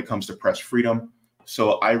about when it comes to press freedom.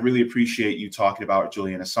 So I really appreciate you talking about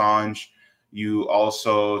Julian Assange. You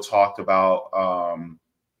also talked about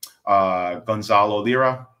Gonzalo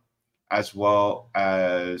Lira, as well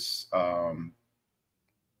as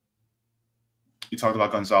you talked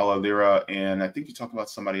about Gonzalo Lira, and I think you talked about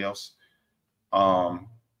somebody else. You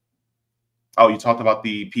talked about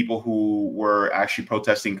the people who were actually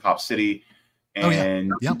protesting Cop City,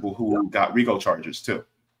 and people who got RICO charges too.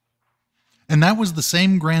 And that was the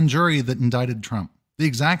same grand jury that indicted Trump, the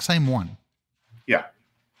exact same one. Yeah.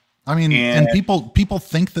 I mean, and people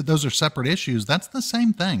think that those are separate issues. That's the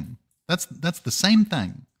same thing. That's the same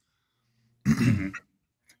thing. Mm-hmm.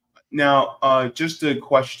 Now, just a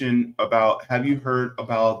question about, have you heard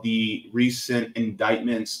about the recent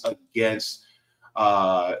indictments against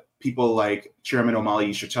people like Chairman Omali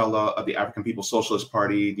Yeshitela of the African People's Socialist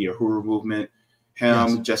Party, the Uhuru Movement,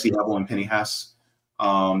 him, Jesse Abel, and Penny Hess?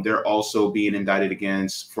 They're also being indicted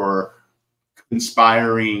against for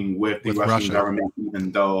conspiring with the Russian government,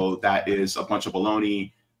 even though that is a bunch of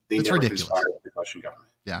baloney. It's ridiculous. With the Russian government.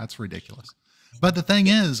 Yeah, it's ridiculous. But the thing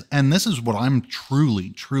is, and this is what I'm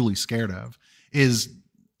truly, truly scared of, is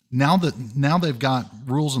now they've got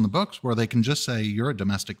rules in the books where they can just say you're a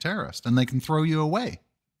domestic terrorist and they can throw you away,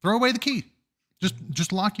 throw away the key,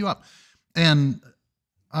 just lock you up. And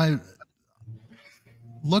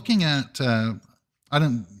looking at,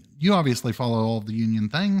 you obviously follow all of the union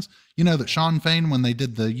things. You know that Sean Fain, when they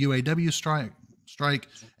did the UAW strike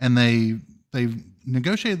and they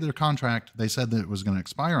negotiated their contract, they said that it was going to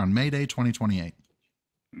expire on May Day 2028.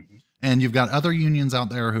 Mm-hmm. And you've got other unions out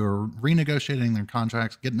there who are renegotiating their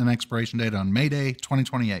contracts, getting an expiration date on May Day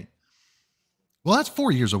 2028. Well, that's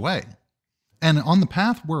 4 years away. And on the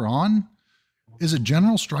path we're on, is a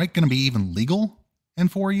general strike going to be even legal in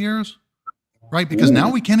 4 years? Right? Because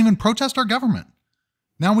now we can't even protest our government.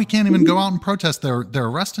 Now we can't even go out and protest. They're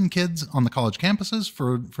arresting kids on the college campuses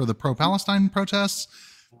for the pro-Palestine protests.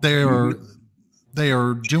 They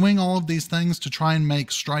are doing all of these things to try and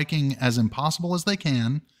make striking as impossible as they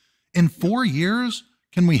can. In 4 years,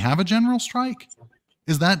 can we have a general strike?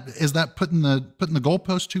 Is that putting the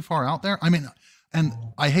goalpost too far out there? I mean, and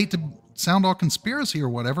I hate to sound all conspiracy or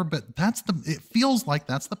whatever, but it feels like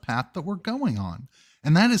that's the path that we're going on.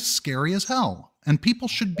 And that is scary as hell. And people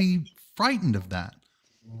should be frightened of that.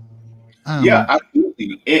 Yeah,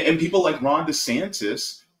 absolutely. And people like Ron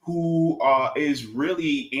DeSantis, who is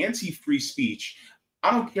really anti-free speech.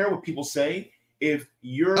 I don't care what people say. If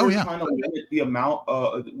you're trying to limit the amount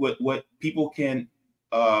of what people can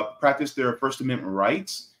practice their First Amendment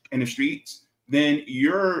rights in the streets, then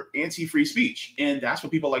you're anti-free speech. And that's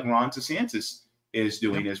what people like Ron DeSantis is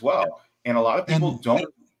doing as well. And a lot of people don't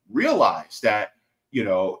realize that,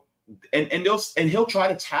 and he'll try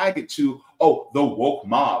to tag it to, the woke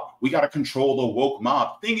mob. We got to control the woke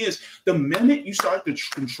mob. Thing is, the minute you start to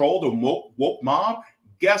control the woke mob,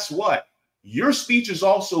 guess what? Your speech is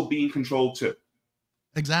also being controlled too.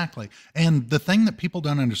 Exactly. And the thing that people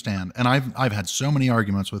don't understand, and I've had so many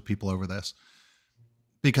arguments with people over this,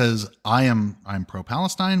 because I'm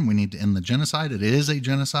pro-Palestine. We need to end the genocide. It is a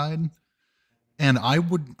genocide. And I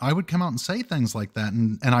would come out and say things like that.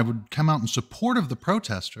 And I would come out in support of the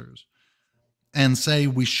protesters and say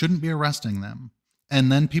we shouldn't be arresting them. And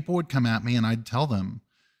then people would come at me and I'd tell them,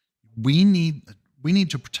 we need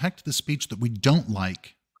to protect the speech that we don't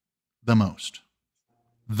like the most.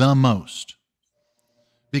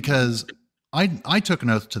 Because I took an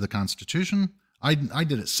oath to the Constitution. I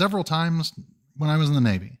did it several times when I was in the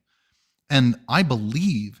Navy. And I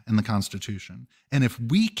believe in the Constitution. And if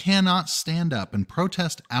we cannot stand up and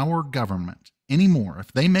protest our government anymore,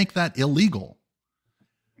 if they make that illegal,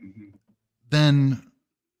 then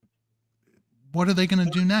what are they going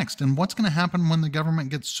to do next? And what's going to happen when the government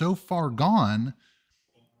gets so far gone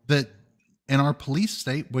that in our police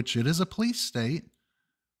state, which it is a police state,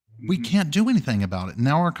 we can't do anything about it.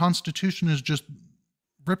 Now our Constitution is just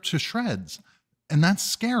ripped to shreds. And that's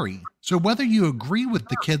scary. So whether you agree with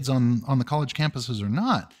the kids on the college campuses or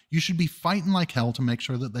not, you should be fighting like hell to make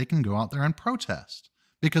sure that they can go out there and protest.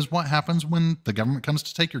 Because what happens when the government comes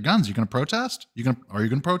to take your guns? You going to protest? Are you going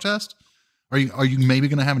to protest? Are you maybe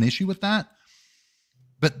going to have an issue with that?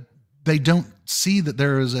 But they don't see that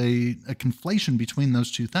there is a conflation between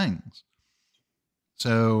those two things.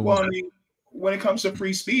 So, well, I mean, when it comes to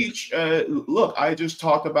free speech, look, I just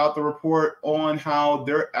talked about the report on how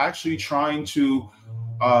they're actually trying to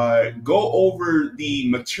go over the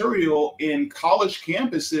material in college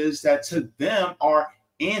campuses that to them are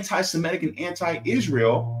anti-Semitic and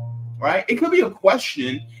anti-Israel, right? It could be a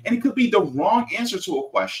question, and it could be the wrong answer to a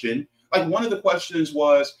question. Like one of the questions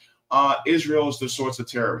was, Israel is the source of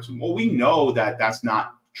terrorism. Well, we know that that's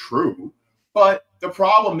not true, but the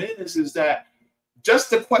problem is that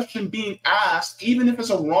just the question being asked, even if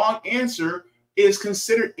it's a wrong answer, is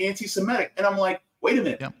considered anti-Semitic. And I'm like, wait a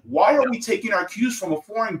minute, why are we taking our cues from a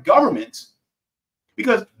foreign government?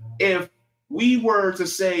 Because if we were to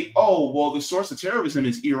say, oh, well, the source of terrorism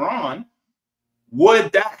is Iran,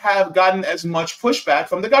 would that have gotten as much pushback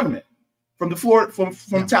from the government, from the floor, from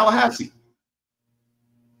Tallahassee?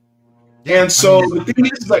 Yeah, and so the thing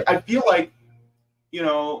is, like, I feel like,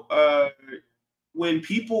 when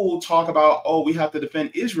people talk about, oh, we have to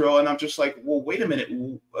defend Israel, and I'm just like, well, wait a minute,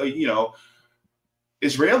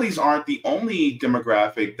 Israelis aren't the only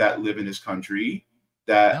demographic that live in this country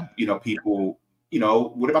that, people,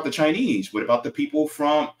 what about the Chinese? What about the people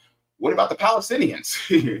what about the Palestinians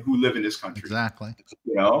who live in this country? Exactly.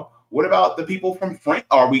 What about the people from France?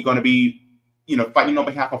 Are we going to be, fighting on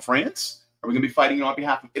behalf of France? Are we going to be fighting on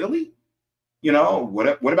behalf of Italy?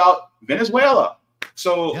 What about Venezuela?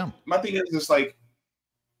 So my thing is just like,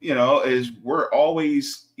 is we're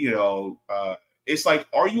always, it's like,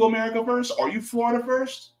 are you America first? Are you Florida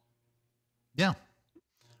first? Yeah.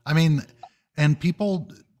 I mean, and people,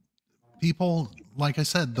 like I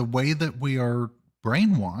said, the way that we are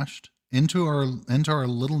brainwashed into our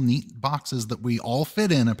little neat boxes that we all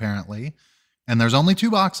fit in, apparently, and there's only 2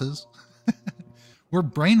 boxes. We're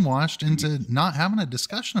brainwashed into not having a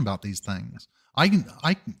discussion about these things.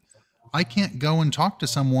 I can't go and talk to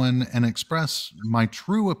someone and express my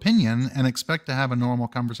true opinion and expect to have a normal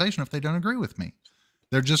conversation if they don't agree with me.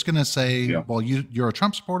 They're just going to say, well, you're a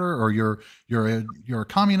Trump supporter, or you're a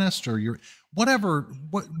communist, or you're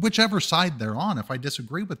whichever side they're on. If I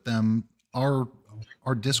disagree with them, our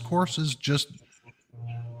discourse is just,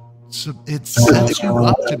 it sets you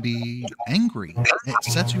up to be angry. It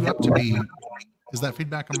sets you up to be, is that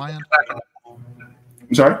feedback on my end?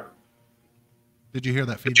 I'm sorry? Did you hear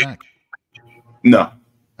that feedback? No.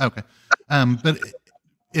 Okay. But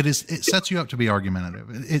it sets you up to be argumentative,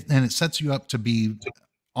 and it sets you up to be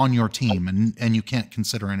on your team, and you can't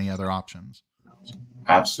consider any other options.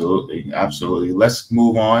 Absolutely. Absolutely. Let's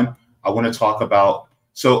move on. I want to talk about,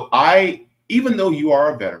 even though you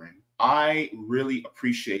are a veteran, I really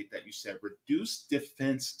appreciate that you said reduce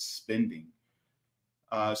defense spending.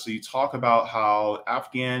 So you talk about how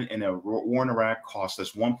Afghan and a war in Iraq cost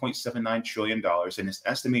us $1.79 trillion, and it's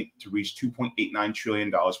estimated to reach $2.89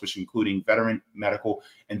 trillion, which including veteran, medical,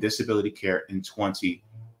 and disability care in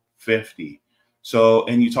 2050. So,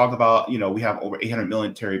 and you talk about, we have over 800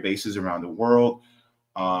 military bases around the world.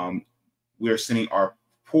 We are sending our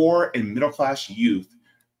poor and middle-class youth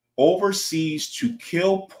overseas to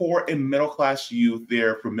kill poor and middle-class youth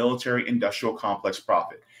there for military industrial complex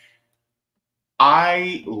profit.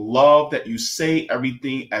 I love that you say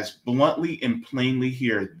everything as bluntly and plainly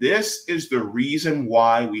here. This is the reason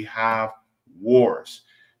why we have wars,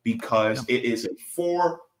 because it is a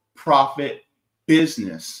for-profit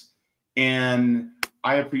business. And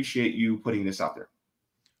I appreciate you putting this out there.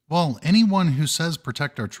 Well, anyone who says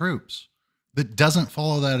protect our troops that doesn't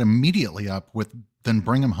follow that immediately up with then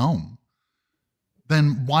bring them home,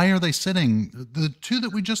 then why are they sitting? The 2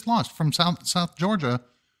 that we just lost from South Georgia,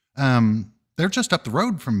 they're just up the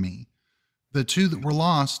road from me. The 2 that were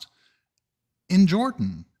lost in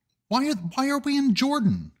Jordan. Why are we in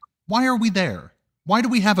Jordan? Why are we there? Why do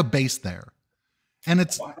we have a base there? And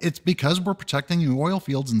it's because we're protecting the oil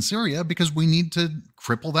fields in Syria, because we need to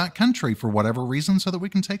cripple that country for whatever reason so that we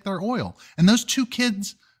can take their oil. And those 2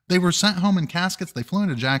 kids, they were sent home in caskets. They flew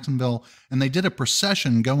into Jacksonville, and they did a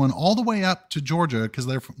procession going all the way up to Georgia, because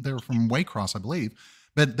they were from Waycross, I believe.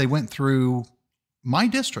 But they went through my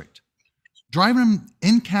district, driving them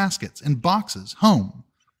in caskets and boxes home,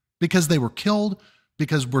 because they were killed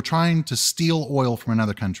because we're trying to steal oil from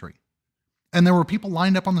another country. And there were people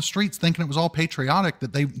lined up on the streets thinking it was all patriotic,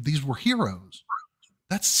 that these were heroes.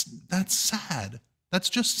 That's sad. That's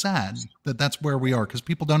just sad that that's where we are, because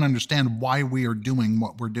people don't understand why we are doing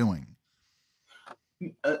what we're doing.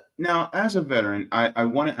 Now, as a veteran, I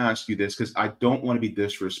want to ask you this, because I don't want to be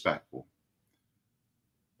disrespectful.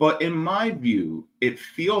 But in my view, it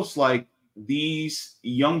feels like these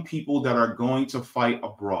young people that are going to fight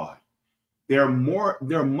abroad, they're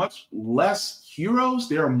much less heroes.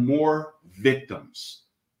 They're more victims.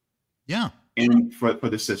 Yeah. For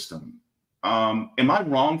the system. Am I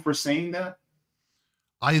wrong for saying that?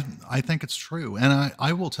 I think it's true. And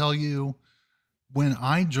I will tell you, when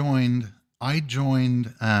I joined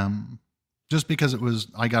just because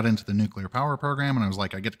I got into the nuclear power program, and I was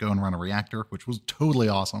like, I get to go and run a reactor, which was totally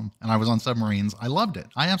awesome. And I was on submarines. I loved it.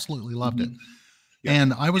 I absolutely loved it. Yeah.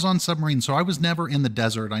 And I was on submarines, so I was never in the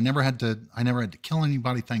desert. I never had to kill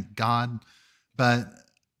anybody, thank God. But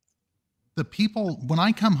the people, when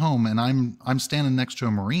I come home and I'm standing next to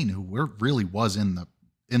a Marine who really was in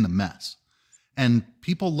the mess, and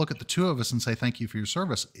people look at the two of us and say, thank you for your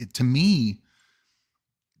service. To me,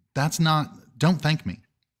 that's not, don't thank me.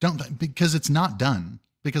 Because it's not done.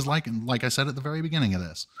 Because like I said at the very beginning of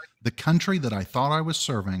this, the country that I thought I was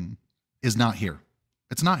serving is not here.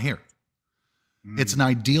 It's not here. It's an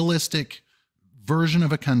idealistic version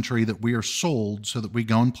of a country that we are sold so that we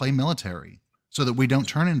go and play military, so that we don't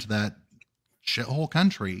turn into that shithole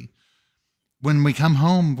country. When we come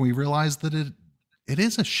home, we realize that it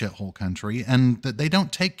is a shithole country, and that they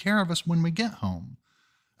don't take care of us when we get home.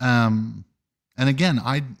 And again,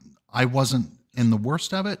 I wasn't in the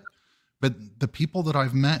worst of it, but the people that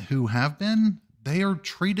I've met who have been, they are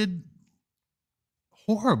treated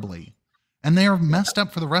horribly, and they are messed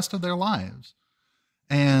up for the rest of their lives.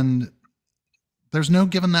 And there's no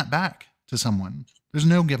giving that back to someone. There's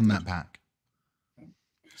no giving that back.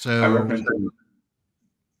 So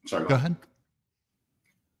sorry, go ahead.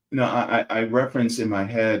 No, I referenced in my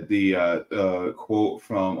head the quote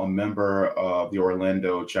from a member of the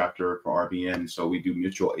Orlando chapter for RBN. So we do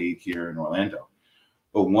mutual aid here in Orlando.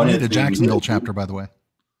 But you need a Jacksonville chapter, by the way.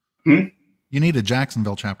 You need a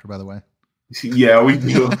Jacksonville chapter, by the way. Yeah, we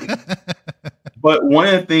do. But one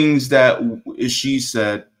of the things that she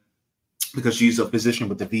said, because she's a physician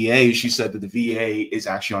with the VA, she said that the VA is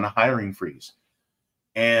actually on a hiring freeze.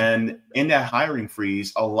 And in that hiring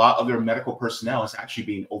freeze, a lot of their medical personnel is actually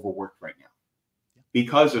being overworked right now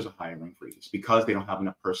because there's a hiring freeze, because they don't have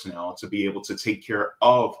enough personnel to be able to take care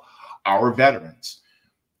of our veterans.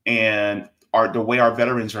 And the way our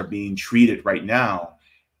veterans are being treated right now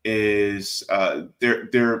is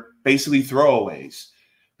they're basically throwaways,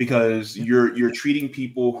 because you're treating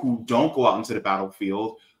people who don't go out into the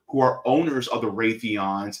battlefield, who are owners of the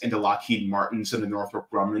Raytheons and the Lockheed Martins and the Northrop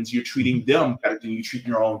Grummons. You're treating them better than you treat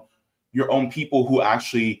your own people who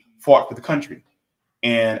actually fought for the country.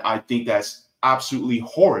 And I think that's absolutely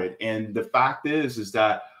horrid. And the fact is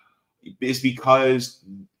that it's because,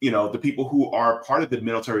 the people who are part of the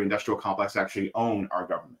military industrial complex actually own our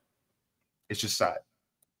government. It's just sad.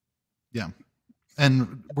 Yeah.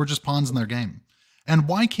 And we're just pawns in their game. And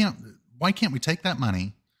why can't we take that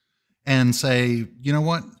money and say, you know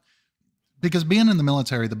what? Because being in the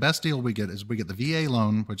military, the best deal we get is we get the VA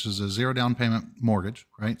loan, which is a zero down payment mortgage,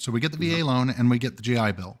 right? So we get the VA loan and we get the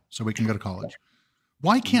GI Bill so we can go to college.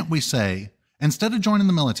 Why can't we say, instead of joining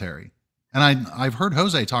the military, and I've heard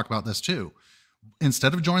Jose talk about this too,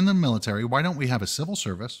 instead of joining the military, why don't we have a civil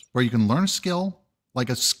service where you can learn a skill, like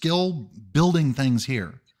a skill building things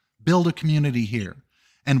here, build a community here,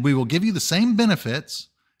 and we will give you the same benefits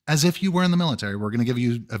as if you were in the military. We're going to give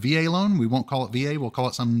you a VA loan. We won't call it VA. We'll call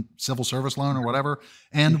it some civil service loan or whatever.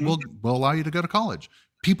 And we'll allow you to go to college.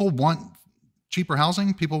 People want cheaper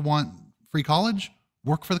housing. People want free college.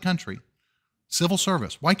 Work for the country. Civil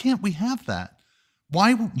service. Why can't we have that?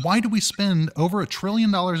 Why do we spend over $1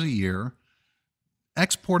 trillion a year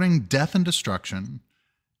exporting death and destruction,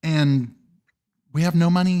 and we have no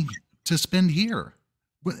money to spend here?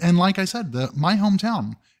 And like I said, my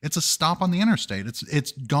hometown, it's a stop on the interstate.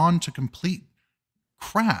 It's gone to complete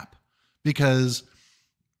crap because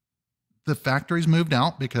the factories moved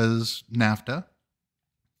out because NAFTA,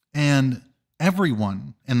 and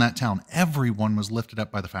everyone in that town, everyone was lifted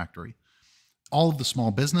up by the factory. All of the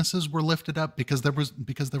small businesses were lifted up because there was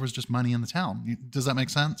just money in the town. Does that make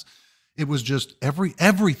sense? It was just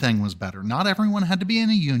everything was better. Not everyone had to be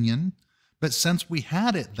in a union, but since we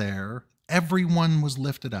had it there, everyone was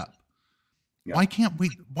lifted up. Yeah. Why can't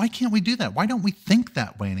we do that? Why don't we think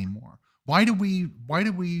that way anymore? Why do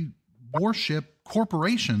we worship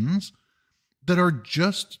corporations that are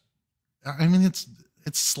just,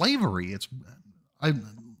 slavery.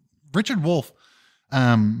 Richard Wolff,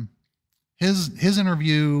 his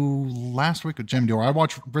interview last week with Jim Dior. I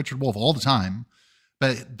watch Richard Wolff all the time,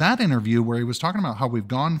 but that interview where he was talking about how we've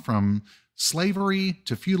gone from slavery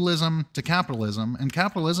to feudalism to capitalism, and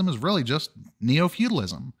capitalism is really just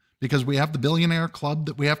neo-feudalism, because we have the billionaire club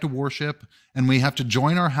that we have to worship, and we have to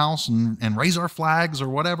join our house and raise our flags or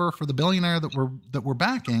whatever for the billionaire that we're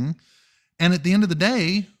backing. And at the end of the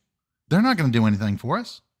day, they're not going to do anything for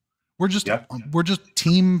us. We're just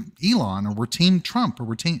team Elon, or we're team Trump, or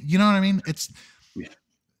we're team, you know what I mean? It's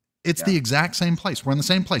the exact same place. We're in the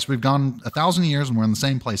same place. We've gone 1,000 years and we're in the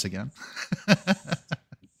same place again.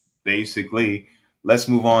 Basically, let's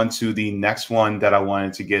move on to the next one that I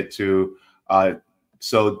wanted to get to.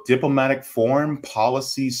 So diplomatic foreign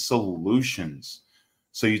policy solutions.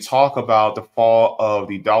 So you talk about the fall of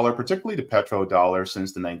the dollar, particularly the petrodollar,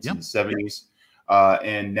 since the 1970s.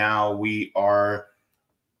 And now we are,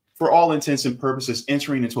 for all intents and purposes,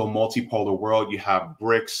 entering into a multipolar world. You have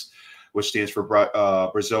BRICS, which stands for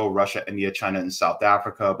Brazil, Russia, India, China, and South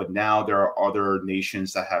Africa. But now there are other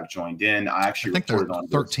nations that have joined in. I think reported on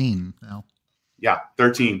 13 now. Yeah,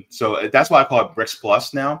 13. So that's why I call it BRICS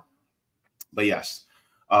Plus now. But yes,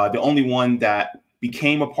 the only one that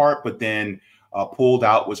became a part but then pulled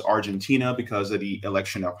out was Argentina because of the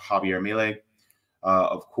election of Javier Milei.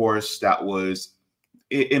 Of course, that was,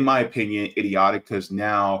 in my opinion, idiotic, because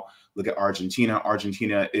now look at Argentina.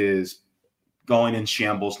 Argentina is going in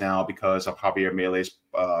shambles now because of Javier Milei's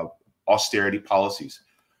austerity policies.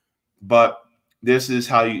 But this is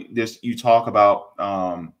how you talk about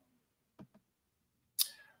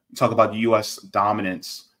the U.S.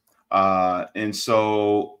 dominance. And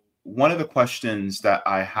so one of the questions that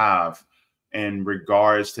I have in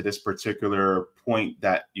regards to this particular point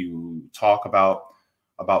that you talk about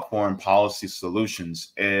foreign policy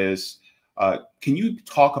solutions is, can you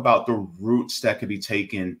talk about the routes that could be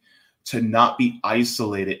taken to not be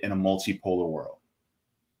isolated in a multipolar world?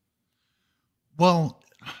 Well,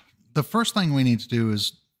 the first thing we need to do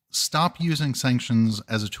is stop using sanctions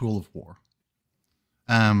as a tool of war.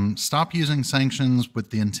 Stop using sanctions with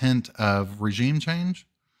the intent of regime change.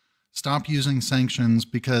 Stop using sanctions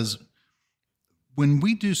because when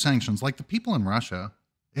we do sanctions, like the people in Russia,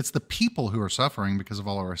 it's the people who are suffering because of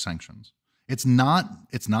all of our sanctions. It's not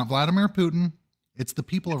Vladimir Putin. It's the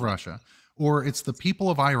people of Russia, or it's the people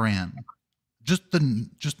of Iran, just the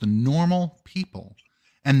normal people.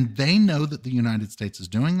 And they know that the United States is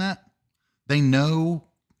doing that. They know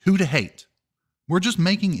who to hate. We're just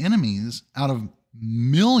making enemies out of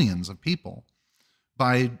millions of people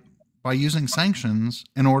by using sanctions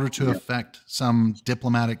in order to affect some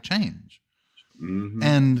diplomatic change. Mm-hmm.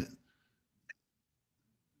 And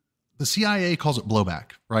the CIA calls it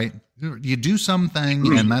blowback, right? You do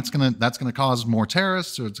something and that's gonna cause more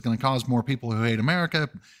terrorists, or it's gonna cause more people who hate America,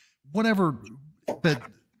 whatever. But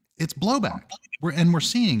it's blowback. We're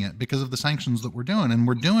seeing it because of the sanctions that we're doing, and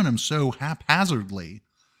we're doing them so haphazardly,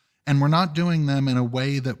 and we're not doing them in a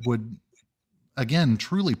way that would, again,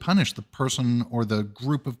 truly punish the person or the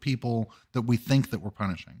group of people that we think that we're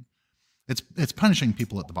punishing. It's punishing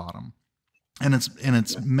people at the bottom, and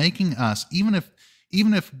it's making us, even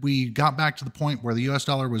if we got back to the point where the US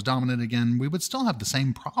dollar was dominant again, we would still have the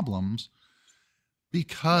same problems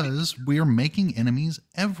because we are making enemies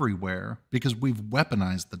everywhere because we've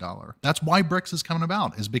weaponized the dollar. That's why BRICS is coming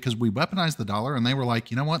about, is because we weaponized the dollar and they were like,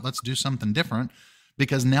 you know what, let's do something different,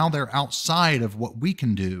 because now they're outside of what we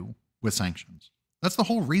can do with sanctions. That's the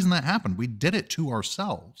whole reason that happened. We did it to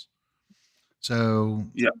ourselves. So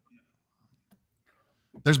yeah,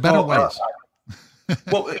 there's better ways.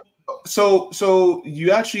 So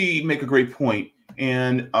you actually make a great point.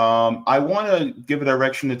 And I want to give a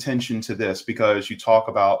direction attention to this, because you talk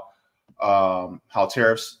about how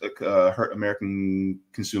tariffs hurt American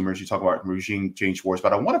consumers. You talk about regime change wars,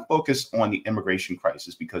 but I want to focus on the immigration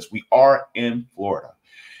crisis, because we are in Florida.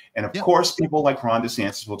 And of course, people like Ron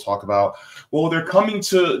DeSantis will talk about, well, they're coming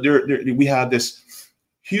to, we have this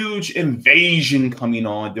huge invasion coming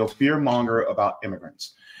on. They'll fearmonger about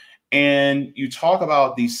immigrants. And you talk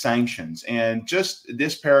about these sanctions, and just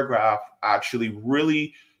this paragraph actually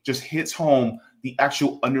really just hits home the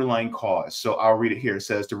actual underlying cause. So I'll read it here. It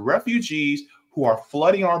says, the refugees who are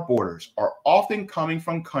flooding our borders are often coming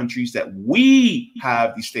from countries that we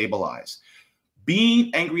have destabilized. Being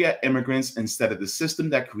angry at immigrants instead of the system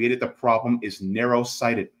that created the problem is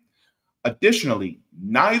narrow-sighted. Additionally,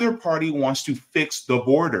 neither party wants to fix the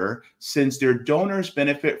border, since their donors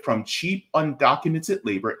benefit from cheap, undocumented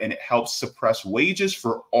labor, and it helps suppress wages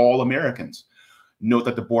for all Americans. Note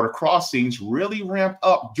that the border crossings really ramped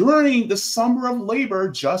up during the summer of labor,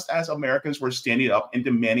 just as Americans were standing up and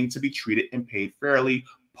demanding to be treated and paid fairly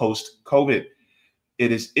post-COVID.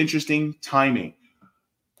 It is interesting timing.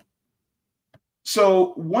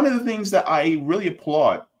 So one of the things that I really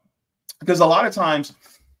applaud, because a lot of times,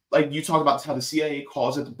 like you talk about how the CIA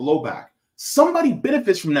calls it the blowback, somebody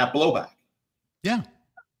benefits from that blowback. Yeah.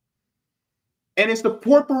 And it's the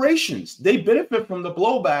corporations. They benefit from the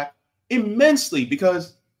blowback immensely,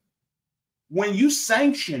 because when you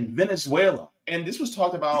sanction Venezuela, and this was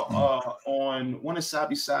talked about on one of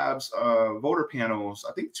Sabi Sab's voter panels,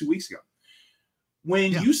 I think 2 weeks ago,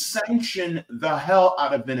 when you sanction the hell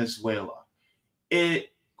out of Venezuela, it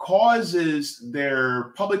causes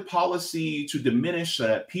their public policy to diminish, so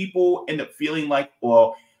that people end up feeling like,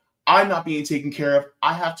 well, I'm not being taken care of,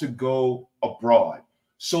 I have to go abroad.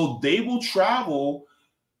 So they will travel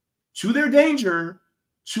to their danger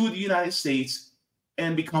to the United States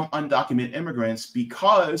and become undocumented immigrants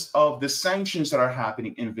because of the sanctions that are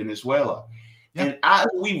happening in Venezuela. Yep. And as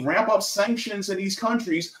we ramp up sanctions in these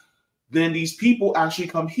countries, then these people actually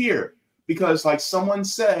come here, because like someone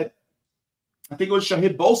said, I think it was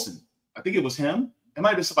Shahid Bolson, I think it was him, it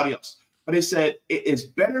might be somebody else, but they said it is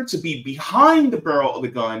better to be behind the barrel of the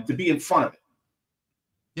gun to be in front of it.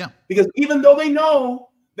 Yeah. Because even though they know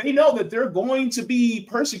that they're going to be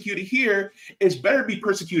persecuted here, it's better to be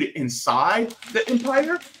persecuted inside the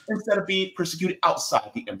empire instead of being persecuted outside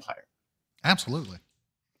the empire. Absolutely.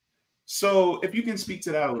 So if you can speak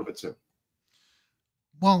to that a little bit too.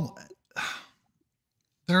 Well,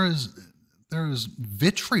 there is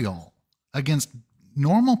vitriol against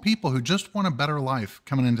normal people who just want a better life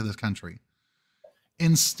coming into this country.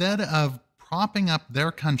 Instead of propping up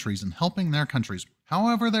their countries and helping their countries,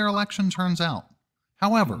 however their election turns out,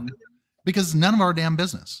 because none of our damn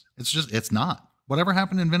business. It's not. Whatever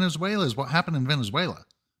happened in Venezuela is what happened in Venezuela,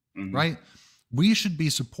 right? We should be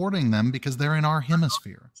supporting them because they're in our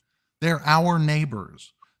hemisphere. They're our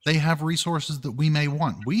neighbors. They have resources that we may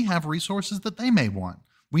want. We have resources that they may want.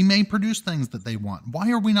 We may produce things that they want. Why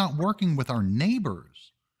are we not working with our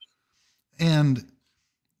neighbors? And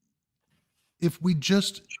if we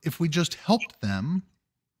just helped them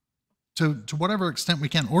to whatever extent we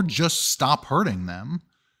can, or just stop hurting them,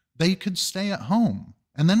 they could stay at home.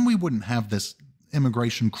 And then we wouldn't have this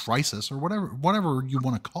immigration crisis, or whatever you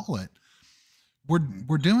want to call it.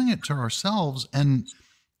 We're doing it to ourselves, and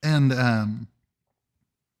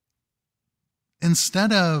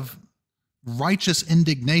instead of righteous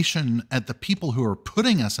indignation at the people who are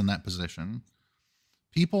putting us in that position,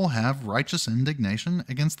 people have righteous indignation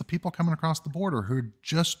against the people coming across the border who are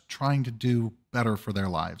just trying to do better for their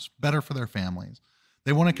lives, better for their families.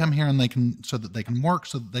 They want to come here so that they can work,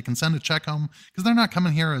 so that they can send a check home, because they're not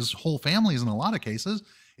coming here as whole families in a lot of cases.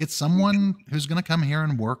 It's someone who's going to come here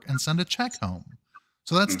and work and send a check home.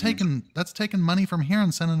 So that's taking money from here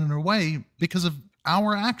and sending it away because of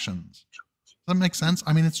our actions. Does that make sense?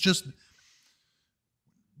 I mean, it's just,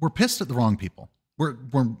 we're pissed at the wrong people. We're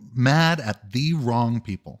mad at the wrong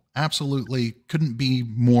people. Absolutely couldn't be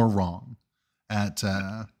more wrong at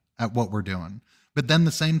what we're doing. But then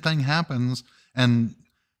the same thing happens, and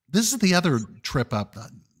this is the other trip up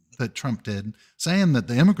that Trump did, saying that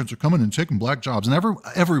the immigrants are coming and taking black jobs, and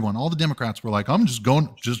everyone, all the Democrats were like, "I'm just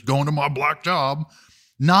going to my black job,"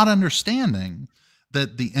 not understanding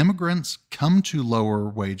that the immigrants come to lower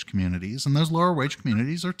wage communities, and those lower wage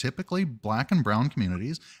communities are typically black and brown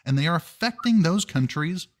communities, and they are affecting those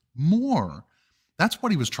countries more. That's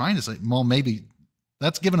what he was trying to say. Well, maybe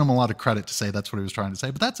that's giving him a lot of credit to say that's what he was trying to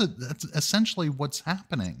say, but that's essentially what's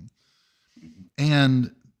happening.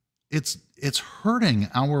 And it's hurting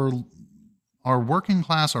our working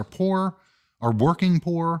class, our poor, our working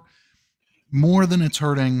poor, more than it's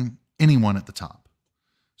hurting anyone at the top.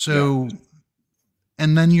 So,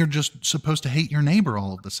 and then you're just supposed to hate your neighbor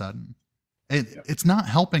all of a sudden. It's not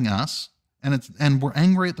helping us, and we're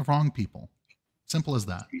angry at the wrong people. Simple as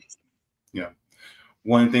that. Yeah.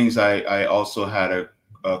 One of the things I also had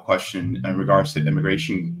a question in regards to the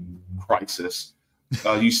immigration crisis.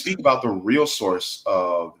 You speak about the real source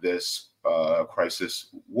of this crisis.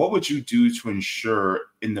 What would you do to ensure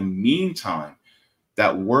in the meantime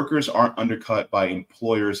that workers aren't undercut by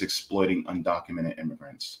employers exploiting undocumented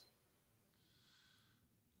immigrants?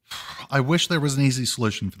 I wish there was an easy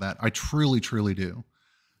solution for that. I truly, truly do.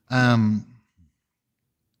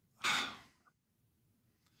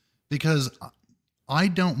 Because I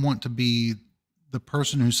don't want to be the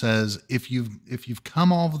person who says, if you've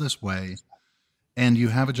come all this way and you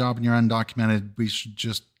have a job and you're undocumented, we should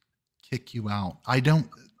just kick you out.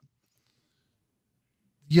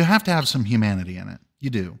 You have to have some humanity in it. You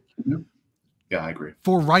do. Mm-hmm. Yeah, I agree.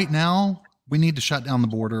 For right now, we need to shut down the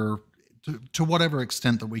border to whatever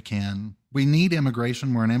extent that we can. We need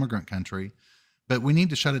immigration. We're an immigrant country, but we need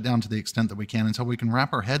to shut it down to the extent that we can until we can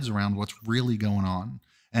wrap our heads around what's really going on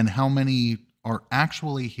and how many are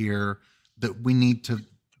actually here that we need to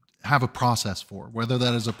have a process for, whether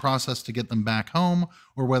that is a process to get them back home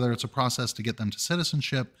or whether it's a process to get them to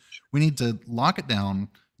citizenship. We need to lock it down,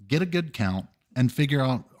 get a good count, and figure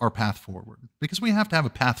out our path forward, because we have to have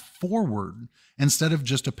a path forward instead of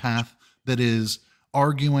just a path that is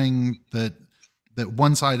arguing that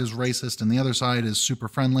one side is racist and the other side is super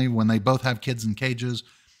friendly when they both have kids in cages.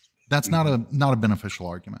 That's not a beneficial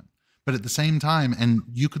argument. But at the same time, and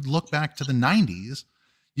you could look back to the 90s,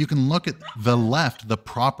 you can look at the left, the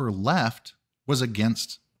proper left was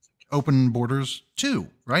against open borders too,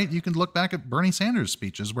 right? You can look back at Bernie Sanders'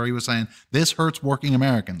 speeches where he was saying, this hurts working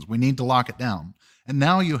Americans. We need to lock it down. And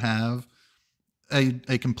now you have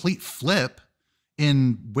a complete flip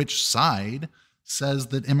in which side says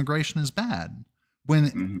that immigration is bad.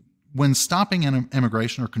 When stopping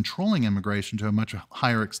immigration or controlling immigration to a much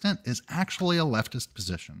higher extent is actually a leftist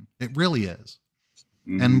position. It really is.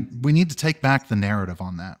 And we need to take back the narrative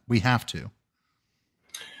on that. We have to.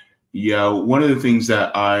 Yeah, one of the things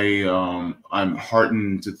that I'm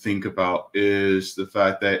heartened to think about is the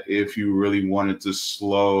fact that if you really wanted to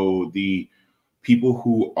slow the people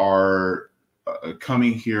who are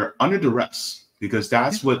coming here under duress, because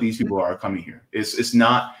that's what these people are coming here. It's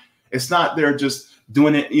not they're just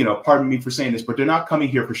doing it, pardon me for saying this, but they're not coming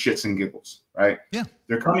here for shits and giggles, right? Yeah.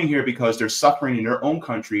 They're coming here because they're suffering in their own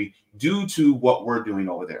country due to what we're doing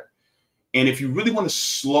over there. And if you really want to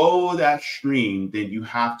slow that stream, then you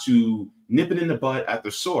have to nip it in the bud at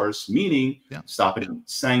the source, meaning stop it in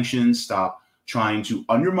sanctions, stop trying to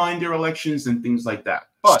undermine their elections and things like that.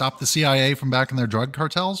 But, stop the CIA from backing their drug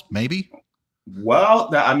cartels, maybe? Well,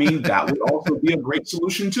 that would also be a great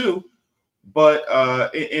solution too. But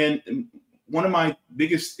and one of my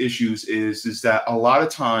biggest issues is that a lot of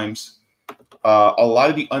times, a lot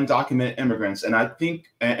of the undocumented immigrants, and I think,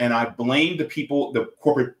 and I blame the people, the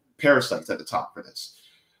corporate parasites at the top for this.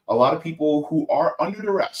 A lot of people who are under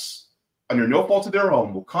duress, under no fault of their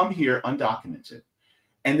own, will come here undocumented,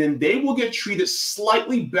 and then they will get treated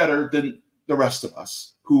slightly better than the rest of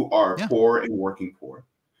us who are poor and working poor.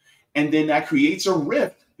 And then that creates a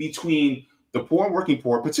rift between the poor and working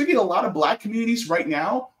poor, particularly a lot of Black communities right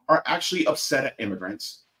now are actually upset at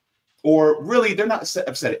immigrants. Or really, they're not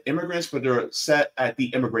upset at immigrants, but they're upset at the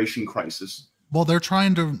immigration crisis. Well, they're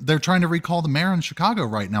trying to recall the mayor in Chicago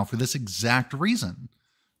right now for this exact reason,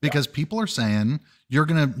 because people are saying you're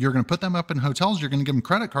gonna put them up in hotels, you're gonna give them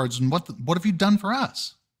credit cards, and what have you done for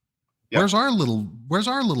us? Where's our little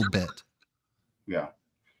bit? Yeah.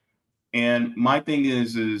 And my thing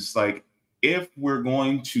is like, if we're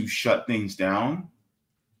going to shut things down,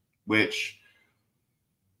 which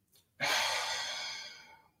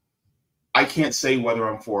I can't say whether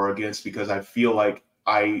I'm for or against, because I feel like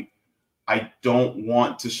I don't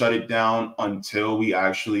want to shut it down until we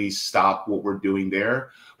actually stop what we're doing there.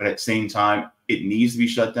 But at the same time, it needs to be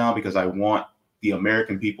shut down because I want the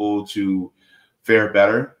American people to fare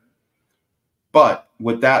better. But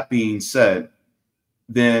with that being said,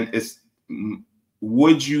 then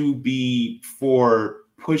would you be for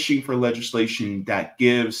pushing for legislation that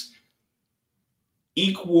gives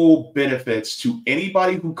equal benefits to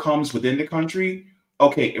anybody who comes within the country?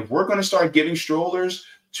 Okay, if we're going to start giving strollers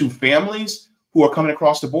to families who are coming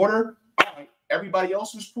across the border, all right, everybody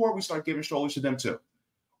else who's poor, we start giving strollers to them too.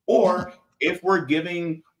 Or if we're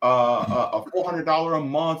giving a $400 a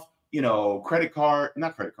month,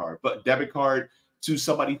 debit card to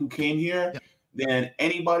somebody who came here, then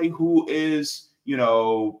anybody who is,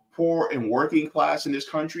 poor and working class in this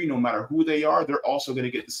country, no matter who they are, they're also going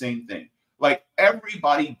to get the same thing. Like,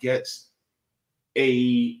 everybody gets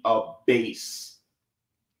a base,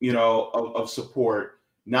 of support,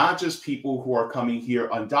 not just people who are coming here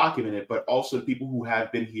undocumented, but also people who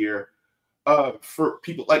have been here, for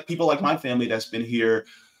people like my family that's been here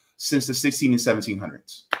since the 16 and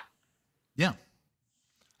 1700s. Yeah.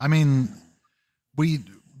 I mean, we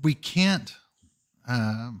can't,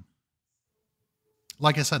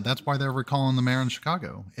 like I said, that's why they're recalling the mayor in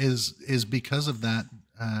Chicago is because of that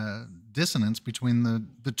dissonance between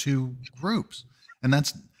the two groups. And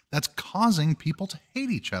that's causing people to hate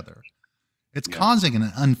each other. It's causing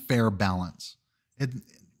an unfair balance.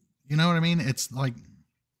 You know what I mean? It's like,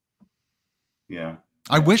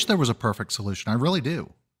 I wish there was a perfect solution. I really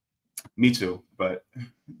do. Me too. But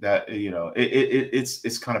that,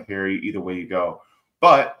 it's kind of hairy either way you go.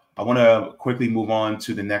 But I want to quickly move on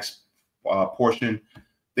to the next portion.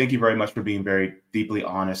 Thank you very much for being very deeply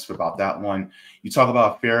honest about that one. You talk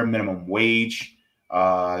about fair minimum wage.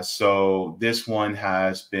 So this one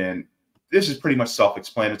has been, this is pretty much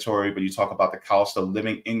self-explanatory, but you talk about the cost of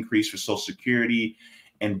living increase for Social Security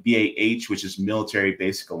and BAH, which is military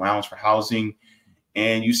basic allowance for housing.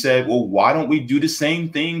 And you said, well, why don't we do the same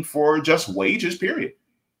thing for just wages, period?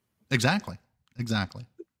 Exactly.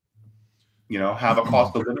 You know, have a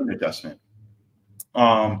cost of living adjustment.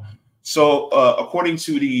 So according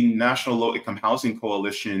to the National Low Income Housing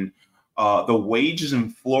Coalition, the wage in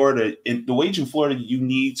Florida you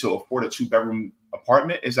need to afford a 2-bedroom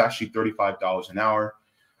apartment is actually $35 an hour.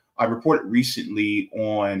 I reported recently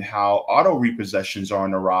on how auto repossessions are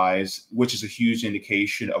on the rise, which is a huge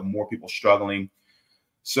indication of more people struggling.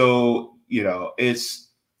 So, you know,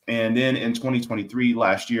 and then in 2023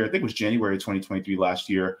 last year, I think it was January 2023 last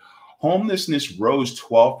year, homelessness rose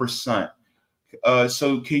 12%.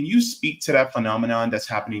 So can you speak to that phenomenon that's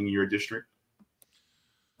happening in your district?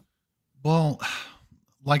 Well,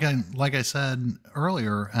 like I said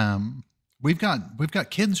earlier, we've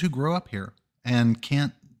got kids who grow up here and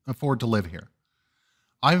can't afford to live here.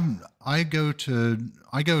 I go to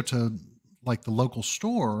like the local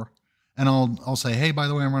store and I'll say, hey, by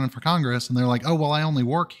the way, I'm running for Congress, and they're like, oh, well, I only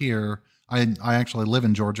work here. I actually live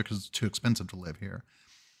in Georgia because it's too expensive to live here.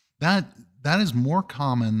 That is more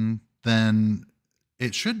common than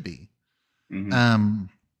it should be. Mm-hmm.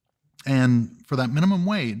 And for that minimum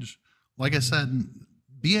wage, like I said,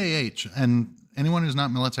 BAH, and anyone who's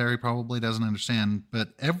not military probably doesn't understand, but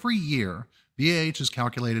every year BAH is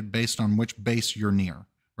calculated based on which base you're near,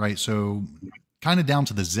 right? So kind of down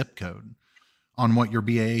to the zip code on what your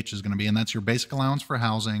BAH is going to be. And that's your basic allowance for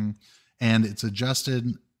housing. And it's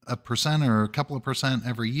adjusted a percent or a couple of percent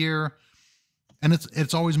every year. And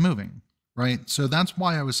it's always moving, right? So that's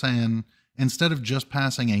why I was saying, instead of just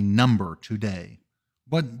passing a number today,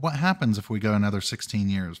 what happens if we go another 16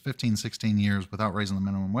 years, 15, 16 years without raising the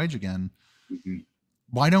minimum wage again? Mm-hmm.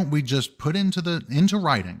 Why don't we just put into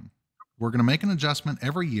writing, we're going to make an adjustment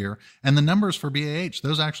every year, and the numbers for BAH,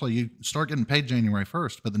 those actually, you start getting paid January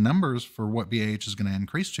 1st, but the numbers for what BAH is going to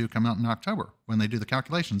increase to come out in October when they do the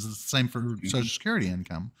calculations. It's the same for Social Security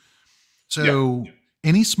income. So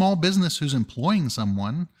any small business who's employing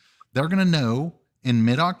someone, they're going to know in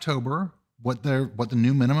mid-October what the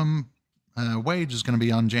new minimum wage is going to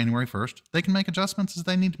be on January 1st. They can make adjustments as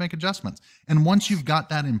they need to make adjustments. And once you've got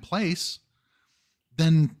that in place,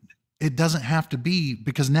 then it doesn't have to be,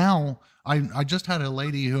 because now I just had a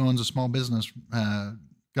lady who owns a small business,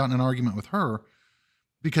 got in an argument with her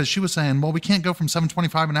because she was saying, well, we can't go from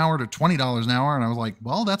 $7.25 an hour to $20 an hour. And I was like,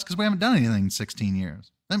 well, that's because we haven't done anything in 16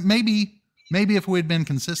 years. And maybe if we had been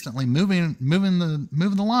consistently moving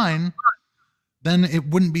the line, then it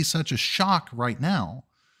wouldn't be such a shock right now.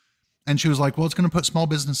 And she was like, well, it's going to put small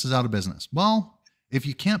businesses out of business. Well, if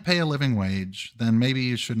you can't pay a living wage, then maybe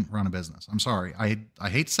you shouldn't run a business. I'm sorry. I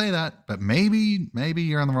hate to say that, but maybe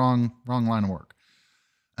you're in the wrong line of work.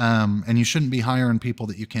 And you shouldn't be hiring people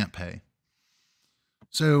that you can't pay.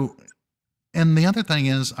 So, and the other thing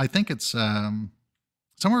is, I think it's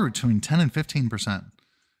somewhere between 10 and 15%.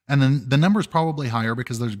 And then the number is probably higher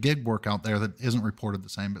because there's gig work out there that isn't reported the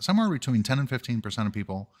same, but somewhere between 10 and 15% of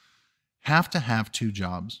people have to have 2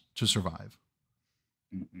 jobs to survive.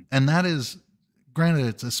 Mm-hmm. And that is, granted,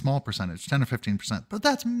 it's a small percentage, 10 or 15%, but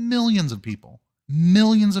that's millions of people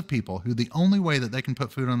who the only way that they can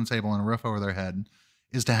put food on the table and a roof over their head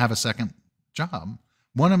is to have a second job.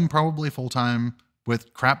 One of them probably full-time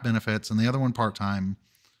with crap benefits and the other one part-time,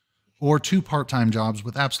 or 2 part-time jobs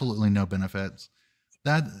with absolutely no benefits.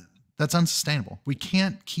 That's unsustainable. We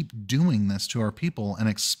can't keep doing this to our people and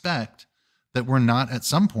expect that we're not at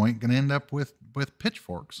some point going to end up with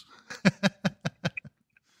pitchforks.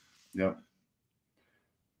 Yep.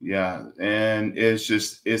 Yeah. And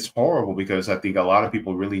it's horrible because I think a lot of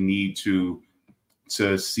people really need to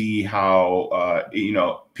see how,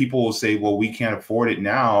 people will say, well, we can't afford it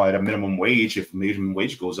now at a minimum wage. If minimum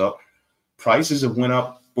wage goes up, prices have went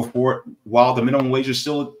up before, while the minimum wage is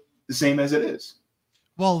still the same as it is.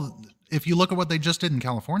 Well, if you look at what they just did in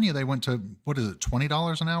California, they went to, what is it,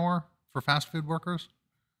 $20 an hour for fast food workers?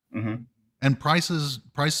 Mm-hmm. And prices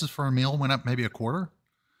for a meal went up maybe a quarter.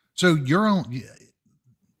 So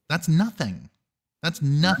that's nothing. That's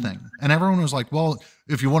nothing. And everyone was like, well,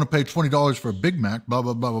 if you want to pay $20 for a Big Mac, blah,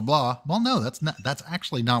 blah, blah, blah, blah. Well, no, that's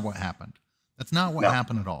actually not what happened. That's not what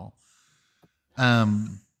happened at all.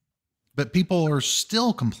 But people are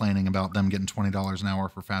still complaining about them getting $20 an hour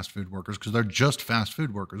for fast food workers because they're just fast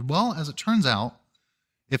food workers. Well, as it turns out,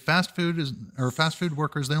 if fast food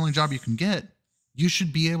worker is the only job you can get, you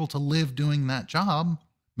should be able to live doing that job,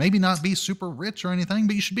 Maybe not be super rich or anything,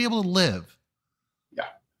 but you should be able to live. Yeah.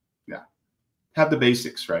 Yeah. Have the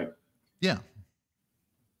basics, right? Yeah.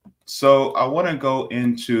 So I want to go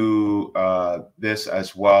into this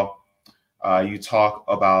as well. You talk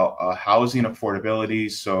about housing affordability.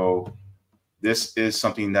 So this is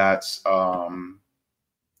something that's, I'll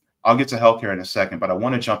get to healthcare in a second, but I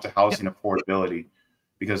want to jump to housing affordability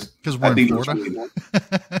because we're I think in Florida.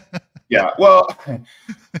 Yeah. Well,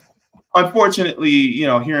 unfortunately,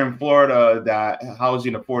 here in Florida, that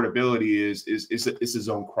housing affordability is its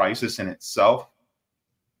own crisis in itself.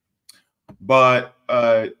 But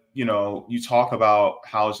you talk about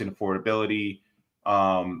housing affordability,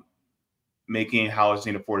 making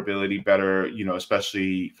housing affordability better,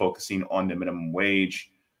 especially focusing on the minimum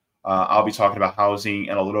wage. I'll be talking about housing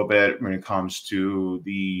in a little bit when it comes to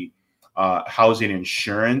the housing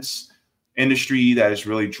insurance industry that is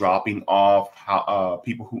really dropping off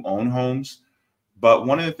people who own homes. But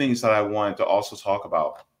one of the things that I wanted to also talk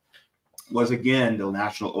about was, again, the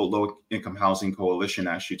National Low Income Housing Coalition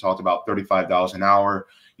actually talked about $35 an hour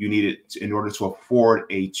you needed in order to afford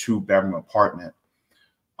a 2-bedroom apartment.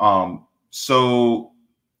 So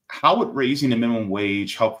how would raising the minimum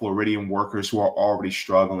wage help Floridian workers who are already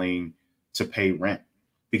struggling to pay rent?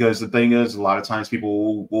 Because the thing is, a lot of times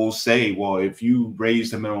people will say, well, if you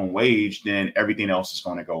raise the minimum wage, then everything else is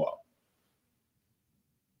going to go up.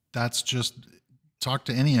 That's just, talk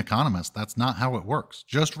to any economist. That's not how it works.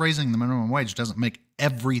 Just raising the minimum wage doesn't make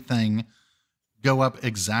everything go up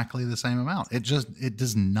exactly the same amount. It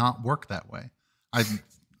does not work that way.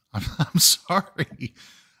 I'm sorry.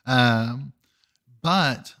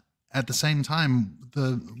 But at the same time,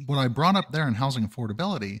 what I brought up there in housing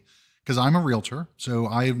affordability, because I'm a realtor, so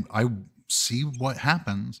I see what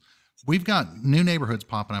happens. We've got new neighborhoods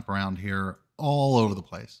popping up around here all over the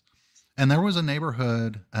place. And there was a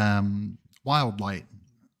neighborhood, Wildlight,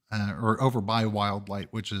 or over by Wildlight,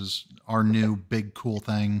 which is our new big cool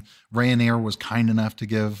thing. Rayonier was kind enough to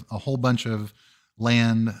give a whole bunch of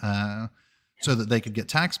land so that they could get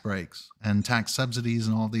tax breaks and tax subsidies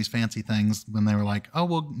and all these fancy things when they were like, oh,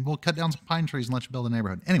 we'll cut down some pine trees and let you build a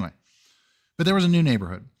neighborhood. Anyway, but there was a new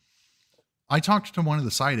neighborhood. I talked to one of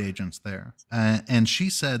the site agents there, and she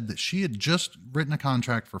said that she had just written a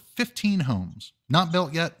contract for 15 homes, not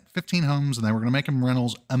built yet, 15 homes, and they were going to make them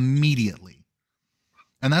rentals immediately.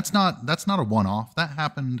 And that's not a one-off. That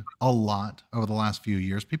happened a lot over the last few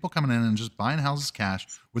years. People coming in and just buying houses cash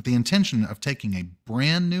with the intention of taking a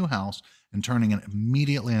brand new house and turning it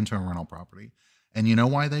immediately into a rental property. And you know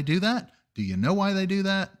why they do that? Do you know why they do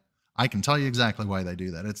that? I can tell you exactly why they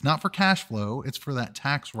do that. It's not for cash flow. It's for that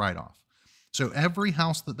tax write-off. So every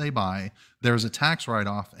house that they buy, there's a tax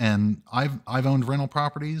write-off. And I've owned rental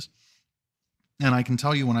properties, and I can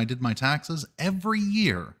tell you when I did my taxes, every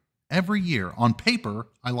year, on paper,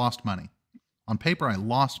 I lost money. On paper, I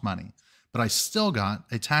lost money, but I still got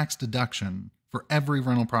a tax deduction for every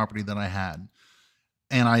rental property that I had.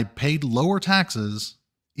 And I paid lower taxes,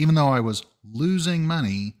 even though I was losing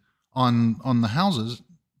money on the houses,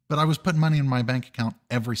 but I was putting money in my bank account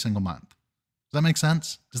every single month. Does that make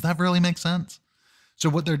sense? Does that really make sense? So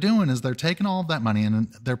what they're doing is they're taking all of that money and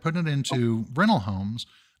they're putting it into rental homes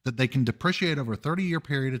that they can depreciate over a 30-year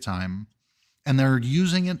period of time, and they're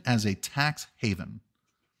using it as a tax haven.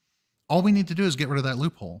 All we need to do is get rid of that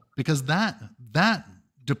loophole, because that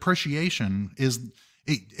depreciation is,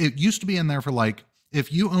 it used to be in there for, like,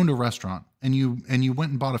 if you owned a restaurant and you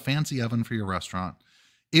went and bought a fancy oven for your restaurant,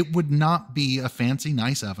 it would not be a fancy,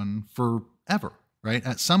 nice oven forever. Right?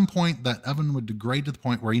 At some point, that oven would degrade to the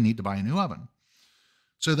point where you need to buy a new oven.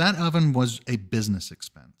 So that oven was a business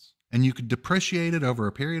expense, and you could depreciate it over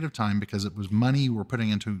a period of time because it was money you were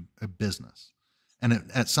putting into a business. And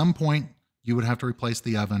at some point, you would have to replace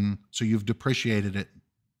the oven, so you've depreciated it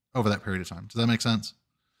over that period of time. Does that make sense?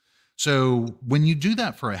 So when you do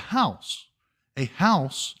that for a house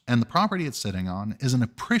and the property it's sitting on is an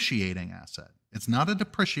appreciating asset. It's not a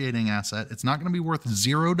depreciating asset. It's not going to be worth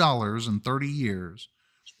 $0 in 30 years.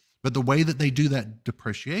 But the way that they do that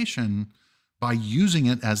depreciation, by using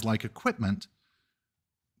it as like equipment,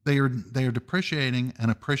 they are depreciating an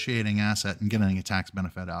appreciating asset and getting a tax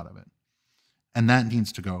benefit out of it. And that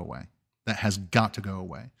needs to go away. That has got to go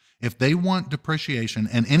away. If they want depreciation,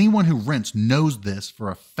 and anyone who rents knows this for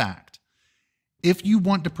a fact, if you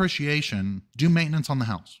want depreciation, do maintenance on the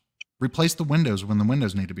house. Replace the windows when the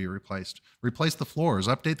windows need to be replaced. Replace the floors,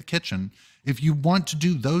 update the kitchen. If you want to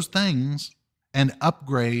do those things and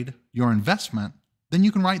upgrade your investment, then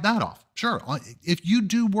you can write that off. Sure, if you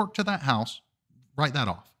do work to that house, write that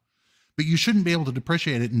off. but you shouldn't be able to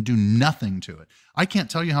depreciate it and do nothing to it. I can't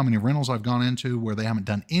tell you how many rentals I've gone into where they haven't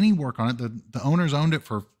done any work on it. The owners owned it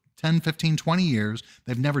for 10, 15, 20 years.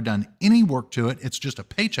 They've never done any work to it. It's just a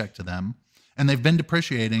paycheck to them. And they've been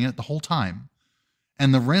depreciating it the whole time.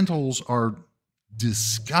 And the rentals are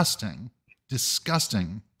disgusting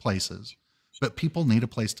places. But people need a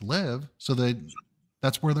place to live, so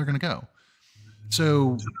that's where they're going to go.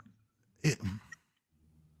 So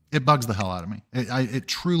it bugs the hell out of me. It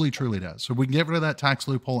truly, truly does. So we can get rid of that tax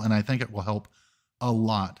loophole, and I think it will help a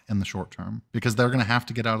lot in the short term because they're going to have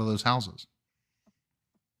to get out of those houses.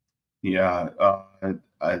 Yeah,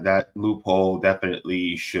 that loophole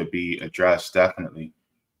definitely should be addressed. Definitely.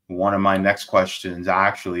 One of my next questions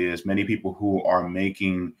actually is many people who are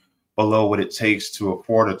making below what it takes to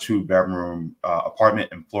afford a 2-bedroom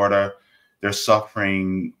apartment in Florida, they're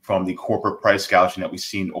suffering from the corporate price gouging that we've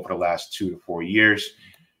seen over the last 2 to 4 years.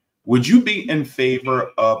 Would you be in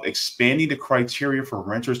favor of expanding the criteria for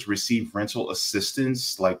renters to receive rental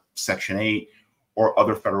assistance like Section 8 or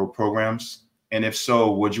other federal programs? And if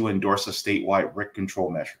so, would you endorse a statewide rent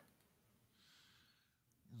control measure?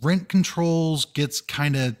 Rent controls gets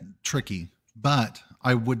kind of tricky, but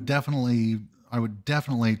I would definitely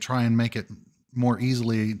try and make it more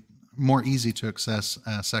easy to access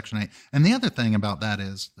Section 8. And the other thing about that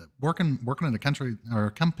is that working at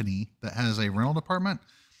a company that has a rental department,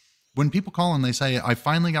 when people call and they say, I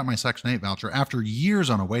finally got my Section 8 voucher after years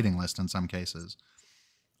on a waiting list in some cases,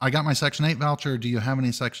 I got my Section 8 voucher. Do you have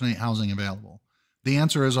any Section 8 housing available? The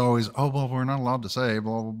answer is always, oh, well, we're not allowed to say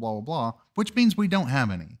blah, blah, blah, blah, blah, which means we don't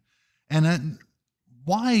have any. And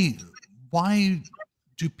why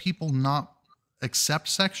do people not accept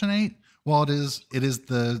Section 8? Well, it is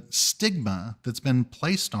the stigma that's been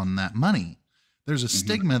placed on that money. There's a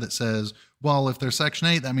stigma that says, well, if they're Section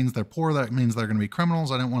 8, that means they're poor. That means they're going to be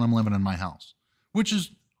criminals. I don't want them living in my house, which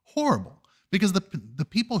is horrible because the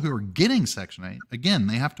people who are getting Section 8, again,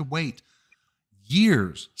 they have to wait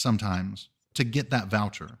years sometimes to get that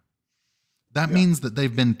voucher. That means that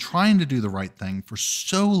they've been trying to do the right thing for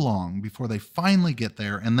so long before they finally get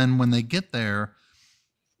there. And then when they get there,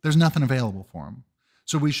 there's nothing available for them.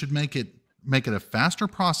 So we should make it a faster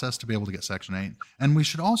process to be able to get Section 8. And we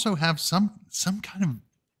should also have some kind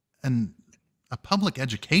of a public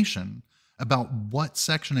education about what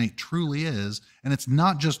Section 8 truly is. And it's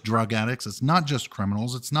not just drug addicts. It's not just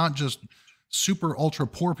criminals. It's not just super ultra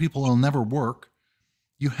poor people who'll never work.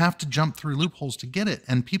 You have to jump through loopholes to get it.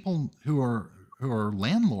 And people who are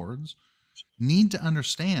landlords need to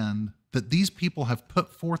understand that these people have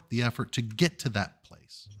put forth the effort to get to that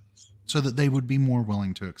place so that they would be more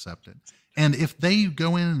willing to accept it. And if they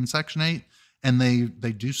go in Section 8 and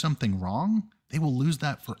they do something wrong, they will lose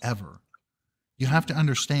that forever. You have to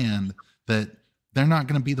understand that they're not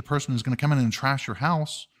going to be the person who's going to come in and trash your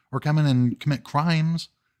house or come in and commit crimes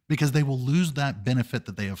because they will lose that benefit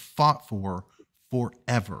that they have fought for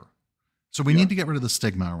forever. So we need to get rid of the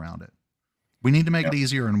stigma around it. We need to make it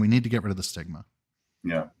easier, and we need to get rid of the stigma.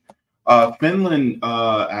 Yeah. Finland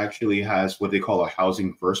actually has what they call a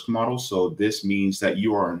housing first model. So this means that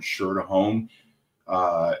you are insured a home.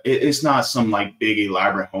 It's not some like big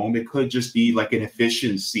elaborate home. It could just be like an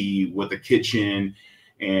efficiency with a kitchen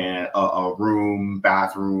and a room,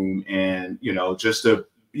 bathroom, and just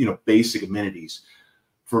basic amenities.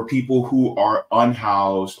 For people who are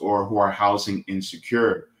unhoused or who are housing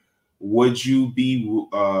insecure, would you be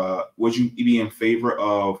in favor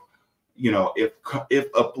of, if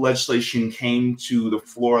a legislation came to the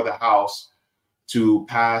floor of the House to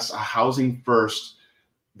pass a housing first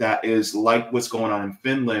that is like what's going on in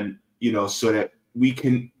Finland, so that we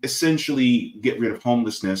can essentially get rid of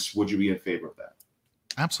homelessness? Would you be in favor of that?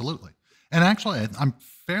 Absolutely. And actually, I'm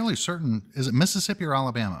fairly certain, is it Mississippi or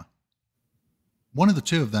Alabama? One of the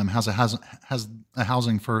two of them has a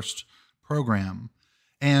housing first program,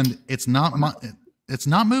 and it's not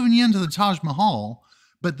moving you into the Taj Mahal.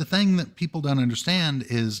 But the thing that people don't understand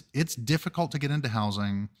is it's difficult to get into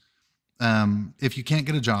housing if you can't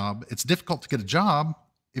get a job. It's difficult to get a job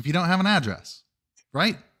if you don't have an address,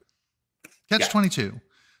 right? Catch-22.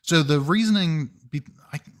 So the reasoning,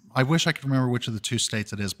 I wish I could remember which of the two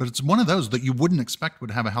states it is, but it's one of those that you wouldn't expect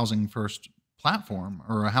would have a housing first platform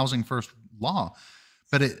or a housing first law.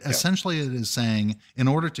 But essentially it is saying, in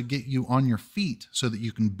order to get you on your feet so that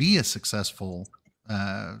you can be a successful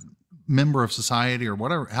member of society or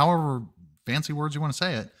whatever, however fancy words you want to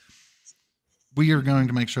say it, we are going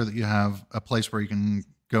to make sure that you have a place where you can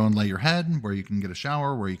go and lay your head, where you can get a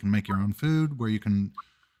shower, where you can make your own food, where you can,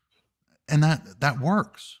 and that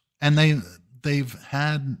works. And they've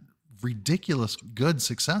had ridiculous good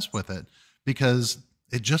success with it because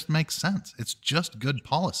it just makes sense. It's just good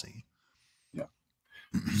policy.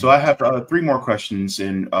 So I have three more questions,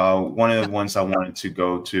 and one of the ones I wanted to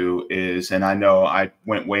go to is, and I know I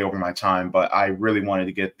went way over my time, but I really wanted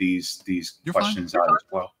to get these You're questions out as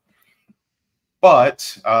well.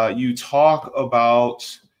 But you talk about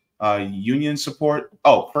union support.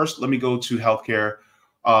 Oh, first, let me go to healthcare.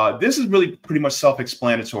 This is really pretty much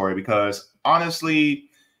self-explanatory because honestly,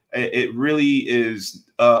 it really is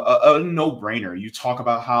a no-brainer. You talk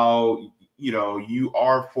about how you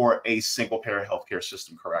are for a single-payer healthcare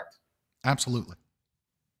system, correct? Absolutely.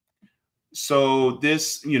 So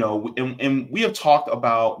this, and we have talked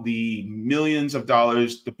about the millions of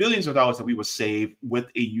dollars, the billions of dollars that we would save with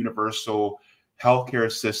a universal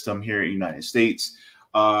healthcare system here in the United States.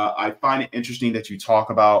 I find it interesting that you talk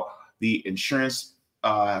about the insurance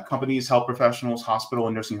companies, health professionals, hospital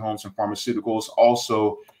and nursing homes, and pharmaceuticals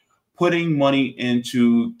also putting money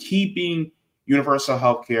into keeping universal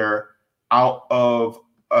healthcare out of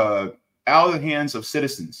the hands of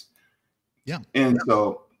citizens. Yeah. And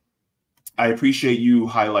so I appreciate you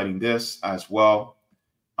highlighting this as well.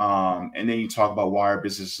 And then you talk about why are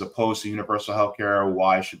businesses opposed to universal healthcare?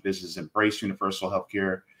 Why should businesses embrace universal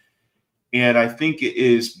healthcare? And I think it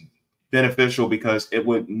is beneficial because it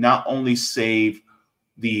would not only save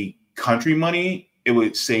the country money, it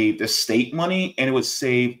would save the state money, and it would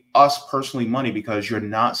save us personally money because you're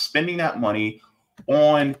not spending that money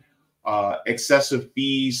on excessive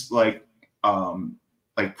fees like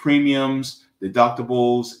premiums,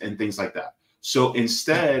 deductibles, and things like that. So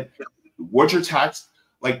instead, what's your tax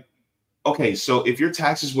like? Okay, so if your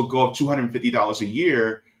taxes would go up $250 a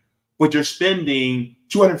year, but you're spending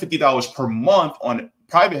 $250 per month on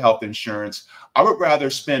private health insurance, I would rather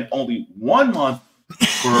spend only 1 month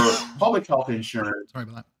for public health insurance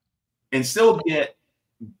and still get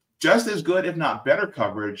just as good, if not better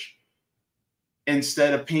coverage,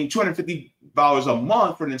 instead of paying $250 a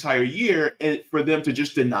month for an entire year and for them to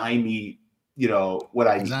just deny me, what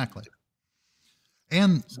I need. Exactly.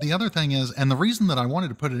 And the other thing is, and the reason that I wanted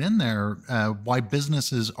to put it in there, why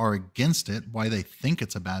businesses are against it, why they think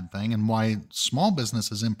it's a bad thing, and why small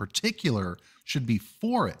businesses in particular should be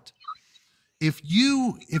for it. If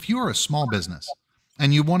you are a small business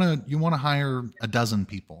and you want to hire a dozen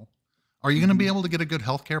people, are you going to be able to get a good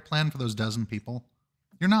healthcare plan for those dozen people?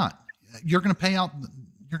 You're not. You're going to pay out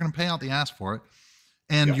the ass for it,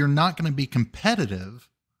 and you're not going to be competitive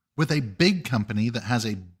with a big company that has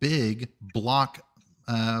a big block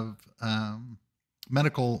of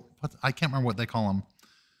medical. I can't remember what they call them,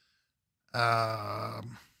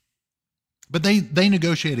 but they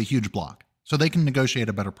negotiate a huge block, so they can negotiate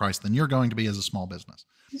a better price than you're going to be as a small business.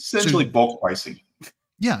 Essentially, bulk pricing.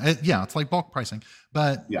 Yeah, it's like bulk pricing,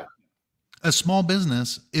 but a small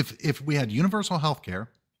business, if we had universal healthcare,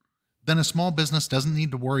 then a small business doesn't need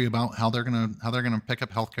to worry about how they're gonna pick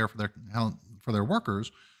up healthcare for their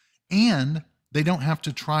workers, and they don't have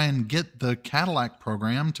to try and get the Cadillac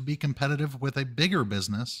program to be competitive with a bigger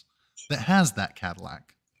business that has that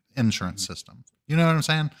Cadillac insurance system. You know what I'm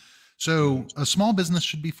saying? So a small business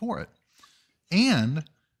should be for it, and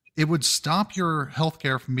it would stop your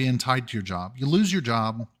healthcare from being tied to your job. You lose your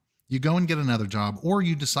job, you go and get another job, or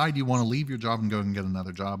you decide you want to leave your job and go and get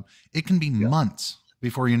another job. It can be months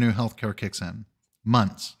before your new healthcare kicks in.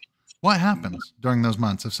 Months. What happens during those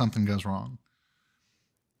months if something goes wrong?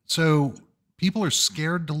 So people are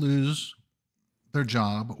scared to lose their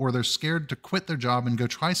job, or they're scared to quit their job and go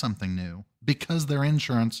try something new because their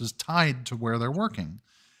insurance is tied to where they're working.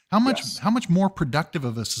 How much more productive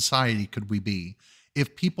of a society could we be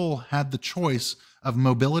if people had the choice of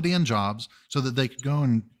mobility and jobs so that they could go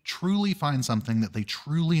and truly find something that they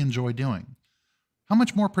truly enjoy doing? How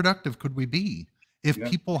much more productive could we be if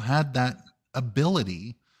people had that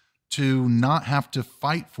ability to not have to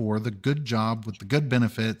fight for the good job with the good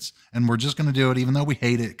benefits, and we're just going to do it even though we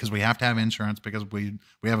hate it because we have to have insurance because we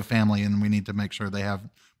have a family and we need to make sure they have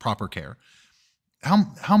proper care?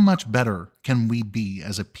 How much better can we be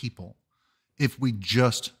as a people if we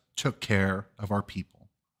just took care of our people?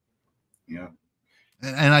 Yeah.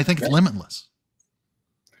 And I think it's limitless.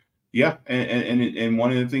 Yeah. And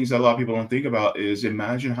one of the things that a lot of people don't think about is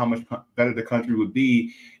imagine how much better the country would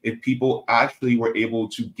be if people actually were able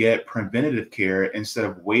to get preventative care instead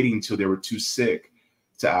of waiting until they were too sick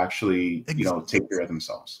to actually, take care of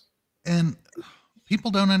themselves. And people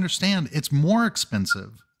don't understand it's more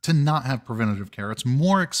expensive to not have preventative care. It's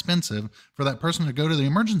more expensive for that person to go to the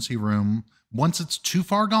emergency room once it's too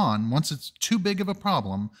far gone, once it's too big of a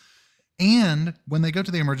problem. And when they go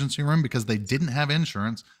to the emergency room because they didn't have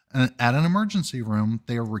insurance, at an emergency room,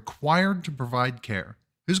 they are required to provide care.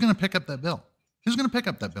 Who's going to pick up that bill? Who's going to pick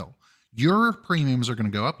up that bill? your premiums are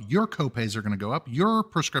going to go up, your copays are going to go up, your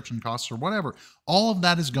prescription costs or whatever, all of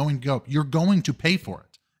that is going to go up. You're going to pay for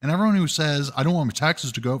it. And everyone who says, I don't want my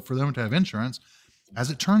taxes to go up for them to have insurance, as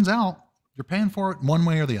it turns out, you're paying for it one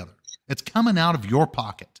way or the other. It's coming out of your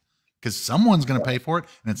pocket because someone's going to pay for it,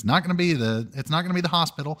 and it's not going to be the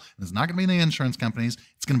hospital, and it's not going to be the insurance companies.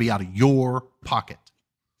 It's going to be out of your pocket.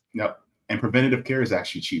 Yep. And preventative care is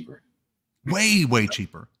actually cheaper. Way, way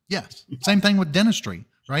cheaper. Yes. Same thing with dentistry,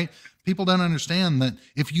 right? People don't understand that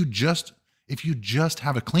if you just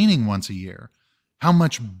have a cleaning once a year, how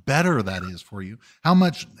much better that is for you. How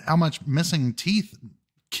much missing teeth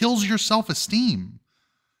kills your self-esteem,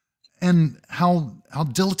 and how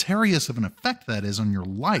deleterious of an effect that is on your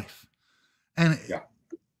life. And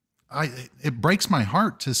it breaks my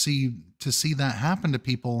heart to see that happen to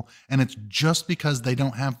people. And it's just because they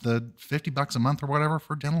don't have the $50 a month or whatever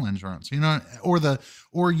for dental insurance,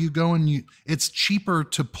 or you go and it's cheaper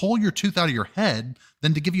to pull your tooth out of your head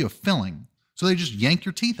than to give you a filling. So they just yank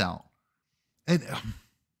your teeth out.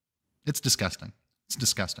 It's disgusting. It's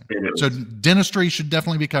disgusting. So dentistry should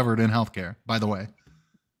definitely be covered in healthcare, by the way,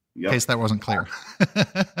 in case that wasn't clear.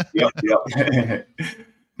 Yep.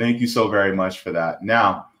 Thank you so very much for that.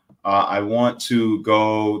 Now, I want to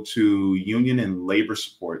go to union and labor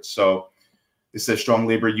support. So it says strong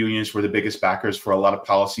labor unions were the biggest backers for a lot of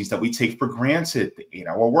policies that we take for granted: the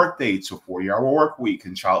 8-hour workday to 40-hour work week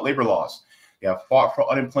and child labor laws. They have fought for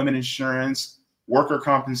unemployment insurance, worker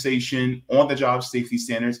compensation, on-the-job safety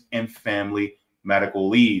standards, and family medical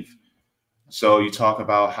leave. So you talk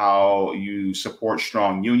about how you support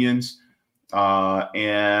strong unions,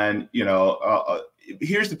 and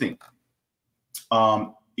here's the thing.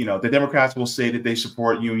 The Democrats will say that they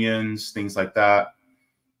support unions, things like that.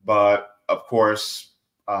 But of course,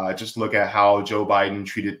 just look at how Joe Biden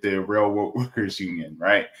treated the railroad workers union,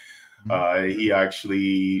 right? He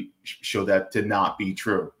actually showed that to not be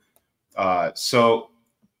true. So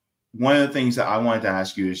one of the things that I wanted to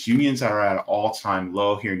ask you is unions are at an all-time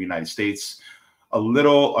low here in the United States, a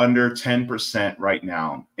little under 10% right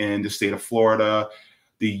now. In the state of Florida,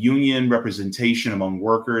 the union representation among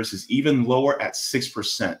workers is even lower at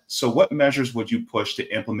 6%. So what measures would you push to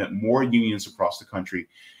implement more unions across the country,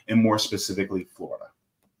 and more specifically Florida?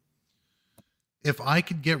 If I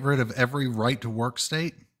could get rid of every right to work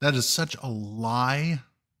state, that is such a lie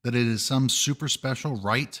that it is some super special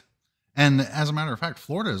right. And as a matter of fact,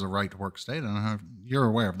 Florida is a right to work state. I don't know if you're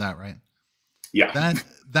aware of that, right? Yeah.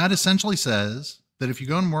 That essentially says that if you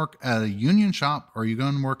go and work at a union shop or you go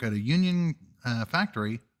and work at a union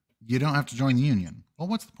factory, you don't have to join the union. Well,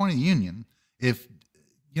 what's the point of the union? If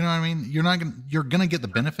you know what I mean, you're gonna get the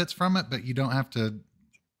benefits from it, but you don't have to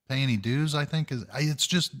pay any dues. I think it's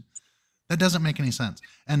just that doesn't make any sense.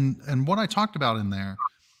 And what I talked about in there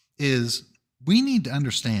is we need to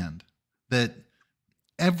understand that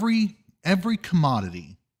every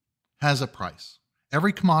commodity has a price.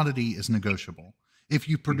 Every commodity is negotiable. If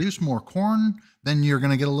you produce more corn, then you're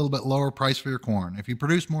going to get a little bit lower price for your corn. If you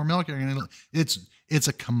produce more milk, it's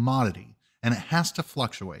a commodity, and it has to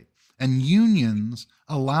fluctuate. And unions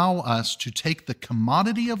allow us to take the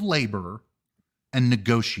commodity of labor and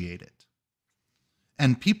negotiate it.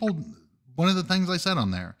 And people, one of the things I said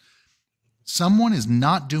on there, someone is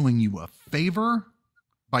not doing you a favor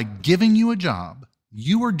by giving you a job.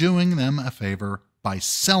 You are doing them a favor by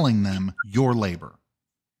selling them your labor.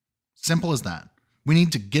 Simple as that. We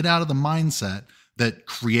need to get out of the mindset that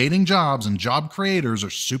creating jobs and job creators are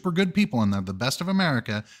super good people and they're the best of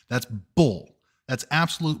America. That's bull. That's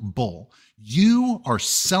absolute bull. You are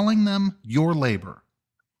selling them your labor.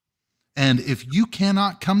 And if you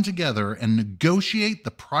cannot come together and negotiate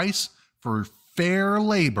the price for fair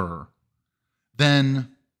labor,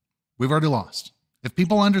 then we've already lost. If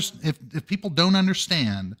people don't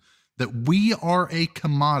understand that we are a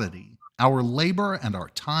commodity, our labor and our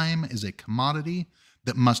time is a commodity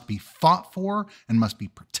that must be fought for and must be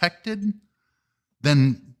protected,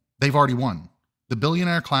 then they've already won. The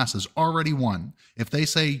billionaire class has already won. If they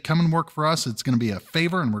say, come and work for us, it's going to be a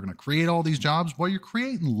favor and we're going to create all these jobs, well, you're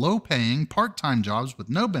creating low-paying, part-time jobs with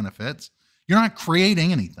no benefits. You're not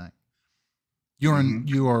creating anything. You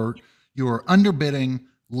are underbidding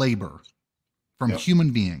labor from human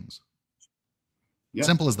beings.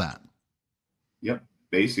 Simple as that. Yep,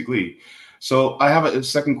 basically. So I have a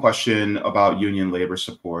second question about union labor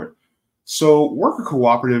support. So worker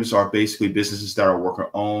cooperatives are basically businesses that are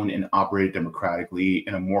worker-owned and operated democratically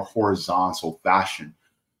in a more horizontal fashion.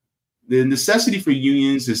 The necessity for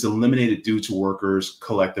unions is eliminated due to workers'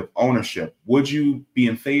 collective ownership. Would you be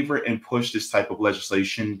in favor and push this type of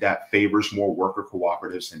legislation that favors more worker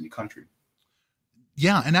cooperatives in the country?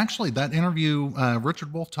 Yeah, and actually, that interview,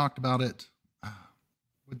 Richard Wolff talked about it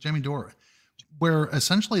with Jimmy Dore, where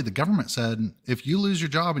essentially the government said, if you lose your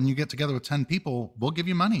job and you get together with 10 people, we'll give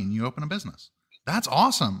you money and you open a business. That's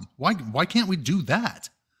awesome. Why can't we do that?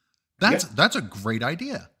 That's a great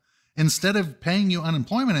idea. Instead of paying you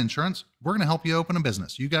unemployment insurance, we're going to help you open a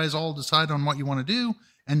business. You guys all decide on what you want to do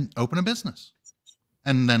and open a business.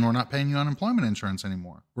 And then we're not paying you unemployment insurance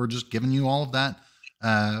anymore. We're just giving you all of that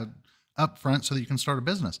up front so that you can start a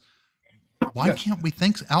business. Why can't we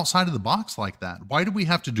think outside of the box like that? Why do we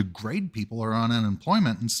have to degrade people who are on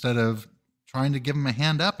unemployment instead of trying to give them a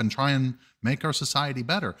hand up and try and make our society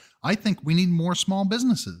better? I think we need more small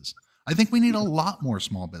businesses. I think we need a lot more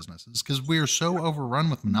small businesses because we are so overrun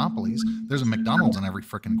with monopolies. There's a McDonald's in every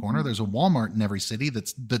freaking corner. There's a Walmart in every city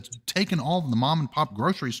that's taken all of the mom and pop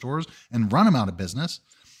grocery stores and run them out of business.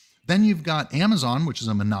 Then you've got Amazon, which is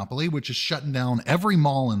a monopoly, which is shutting down every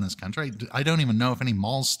mall in this country. I don't even know if any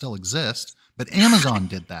malls still exist, but Amazon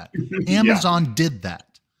did that. Amazon did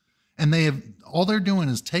that. And all they're doing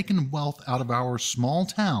is taking wealth out of our small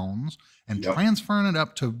towns and transferring it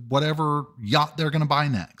up to whatever yacht they're going to buy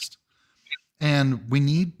next. And we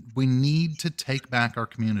need to take back our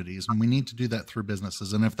communities, and we need to do that through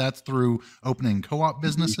businesses. And if that's through opening co-op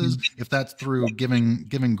businesses, if that's through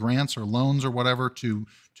giving grants or loans or whatever to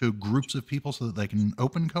groups of people so that they can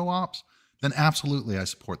open co-ops, then absolutely I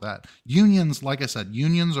support that. Unions, like I said,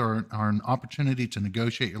 unions are an opportunity to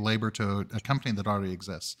negotiate your labor to a company that already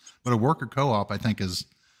exists. But a worker co-op, I think, is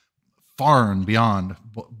far and beyond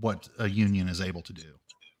what a union is able to do.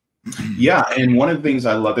 Yeah, and one of the things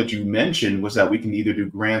I love that you mentioned was that we can either do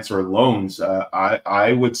grants or loans.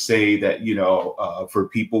 I would say that, for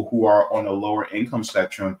people who are on a lower income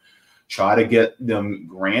spectrum, try to get them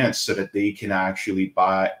grants so that they can actually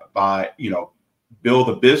build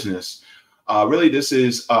a business. Really, this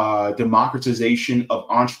is democratization of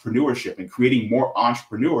entrepreneurship and creating more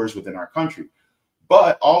entrepreneurs within our country.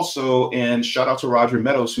 But also, and shout out to Roger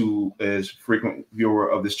Meadows, who is a frequent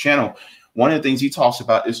viewer of this channel. One of the things he talks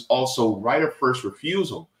about is also right of first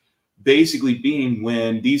refusal, basically being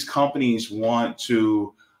when these companies want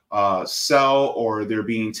to sell or they're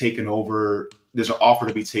being taken over, there's an offer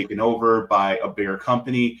to be taken over by a bigger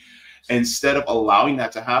company. Instead of allowing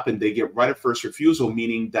that to happen, they get right of first refusal,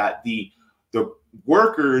 meaning that the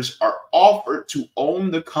workers are offered to own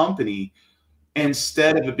the company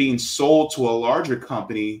instead of it being sold to a larger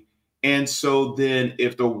company. And so then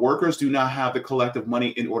if the workers do not have the collective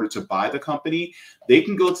money in order to buy the company, they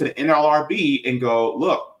can go to the NLRB and go,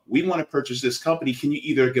 look, we want to purchase this company. Can you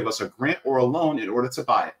either give us a grant or a loan in order to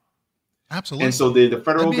buy it? Absolutely. And so the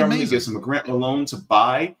federal government gives them a grant or loan to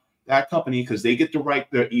buy that company because they get the right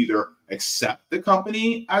to either accept the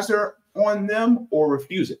company as they're on them or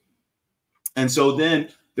refuse it. And so then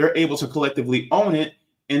they're able to collectively own it.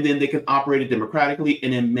 And then they can operate it democratically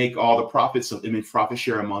and then make all the profits of profit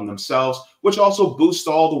share among themselves, which also boosts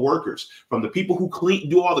all the workers, from the people who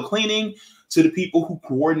do all the cleaning to the people who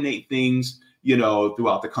coordinate things,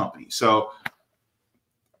 throughout the company. So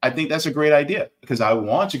I think that's a great idea because I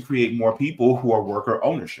want to create more people who are worker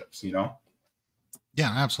ownerships,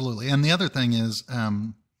 Yeah, absolutely. And the other thing is,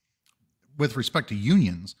 with respect to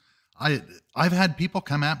unions, I've had people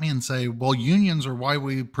come at me and say, well, unions are why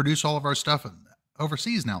we produce all of our stuff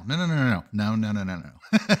overseas now. No.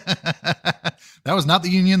 That was not the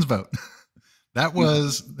union's vote. That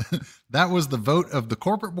was the vote of the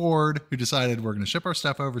corporate board who decided we're going to ship our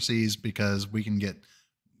stuff overseas because we can get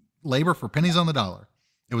labor for pennies on the dollar.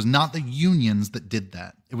 It was not the unions that did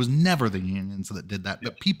that. It was never the unions that did that.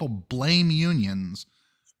 But people blame unions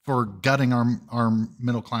for gutting our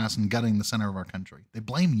middle class and gutting the center of our country. They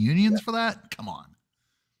blame unions for that? Come on.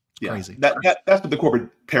 Crazy. That's what the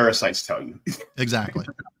corporate parasites tell you. Exactly.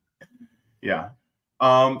 Yeah.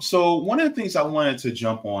 So one of the things I wanted to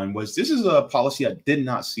jump on was this is a policy I did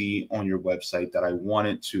not see on your website that I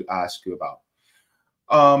wanted to ask you about.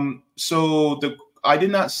 I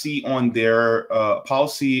did not see on their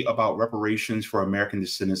policy about reparations for American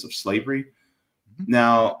descendants of slavery. Mm-hmm.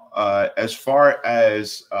 Now, as far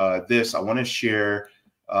as this, I want to share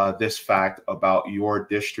this fact about your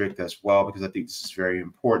district as well, because I think this is very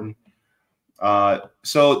important.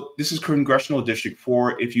 So this is Congressional District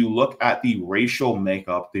 4. If you look at the racial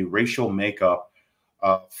makeup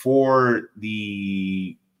for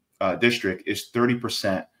the district is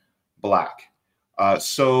 30% Black.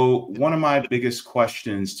 So one of my biggest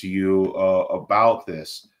questions to you about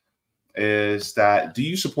this is that, do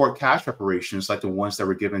you support cash reparations like the ones that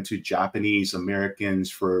were given to Japanese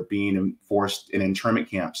Americans for being forced in internment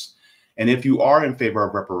camps? And if you are in favor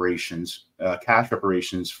of reparations, cash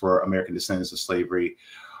reparations for American descendants of slavery,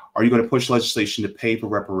 are you going to push legislation to pay for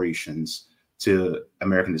reparations to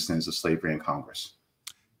American descendants of slavery in Congress?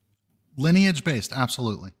 Lineage based,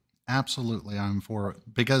 absolutely, absolutely. I'm for it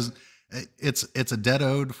because it's a debt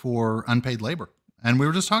owed for unpaid labor, and we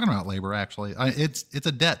were just talking about labor. Actually, it's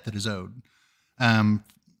a debt that is owed.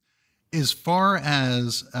 As far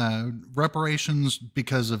as reparations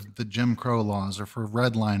because of the Jim Crow laws or for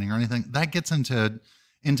redlining or anything, that gets into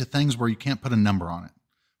things where you can't put a number on it.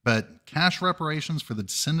 But cash reparations for the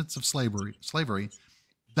descendants of slavery,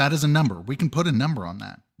 that is a number. We can put a number on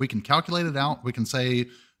that. We can calculate it out. We can say,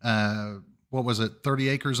 what was it, 30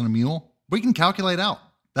 acres and a mule? We can calculate out.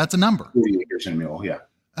 That's a number. 30 acres and a mule, yeah.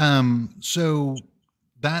 So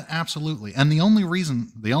that absolutely. And the only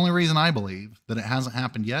reason I believe that it hasn't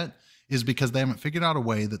happened yet is because they haven't figured out a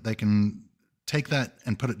way that they can take that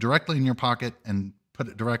and put it directly in your pocket and put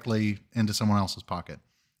it directly into someone else's pocket.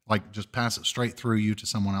 Like just pass it straight through you to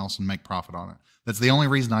someone else and make profit on it. That's the only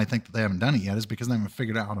reason I think that they haven't done it yet, is because they haven't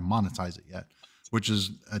figured out how to monetize it yet, which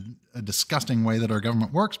is a disgusting way that our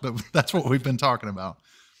government works, but that's what we've been talking about.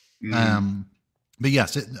 But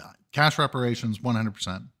yes, cash reparations,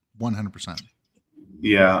 100%, 100%.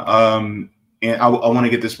 Yeah. And I want to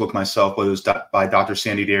get this book myself, but it was by Dr.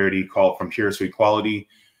 Sandy Darity, called From Pure to Equality.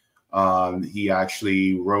 He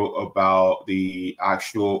actually wrote about he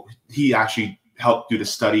actually helped do the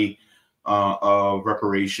study of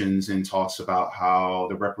reparations, and talks about how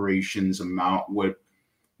the reparations amount would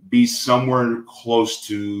be somewhere close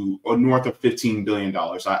to or north of $15 billion.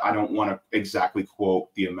 I don't want to exactly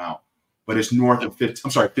quote the amount, but it's north of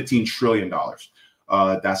 $15 trillion.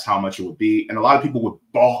 That's how much it would be. And a lot of people would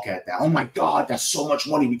balk at that. Oh my God, that's so much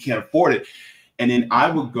money, we can't afford it. And then I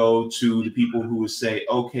would go to the people who would say,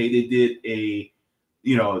 okay, they did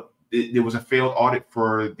there was a failed audit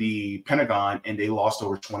for the Pentagon and they lost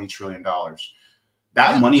over $20 trillion.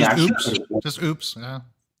 That money just oops.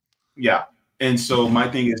 Yeah. And so my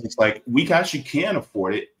thing is, it's like, we actually can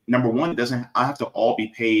afford it. Number one, it doesn't have to all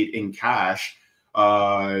be paid in cash,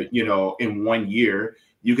 in 1 year.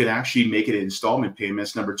 You can actually make it in installment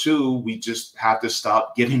payments. Number two, we just have to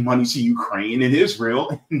stop giving money to Ukraine and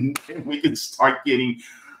Israel, and we can start getting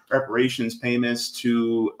reparations payments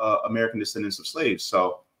to American descendants of slaves.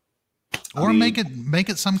 So, or make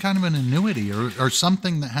it some kind of an annuity or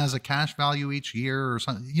something that has a cash value each year or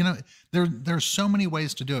something. There's so many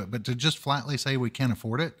ways to do it, but to just flatly say we can't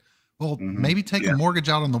afford it, well, maybe take a mortgage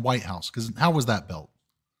out on the White House, because how was that built,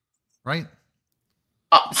 right?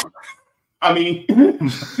 I mean,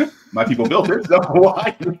 my people built it, so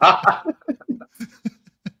why not?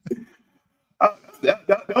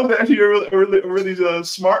 That was actually a really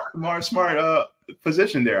smart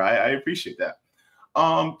position there. I appreciate that.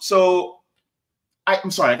 So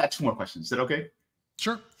I'm sorry, I got two more questions. Is that okay?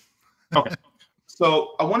 Sure. Okay.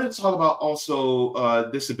 So I wanted to talk about also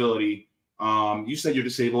disability. You said you're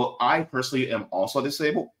disabled. I personally am also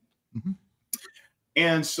disabled. Mm-hmm.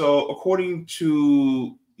 And so according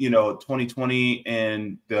to 2020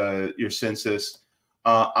 and your census,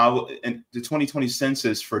 and the 2020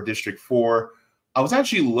 census for District 4, I was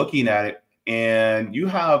actually looking at it, and you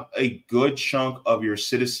have a good chunk of your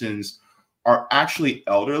citizens are actually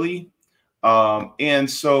elderly. And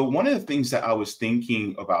so one of the things that I was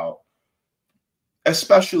thinking about,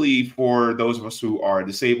 especially for those of us who are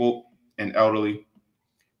disabled and elderly,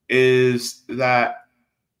 is that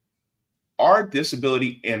our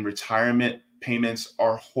disability and retirement payments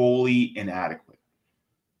are wholly inadequate.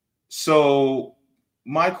 So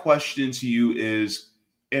my question to you is,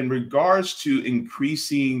 in regards to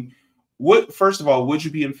increasing, first of all, would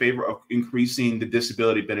you be in favor of increasing the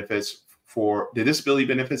disability benefits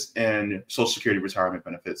and Social Security retirement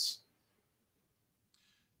benefits?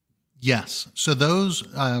 Yes. So those,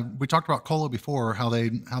 we talked about COLA before, how they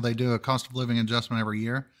do a cost of living adjustment every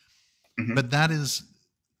year, but that is,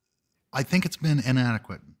 I think it's been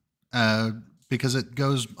inadequate. Because it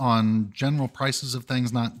goes on general prices of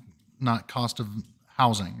things, not cost of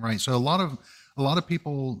housing, right? So a lot of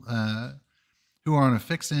people who are on a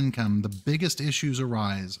fixed income, the biggest issues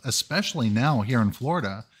arise, especially now here in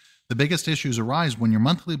Florida. The biggest issues arise when your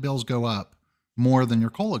monthly bills go up more than your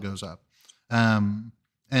COLA goes up, and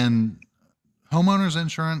homeowners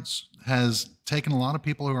insurance has taken a lot of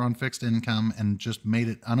people who are on fixed income and just made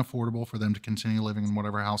it unaffordable for them to continue living in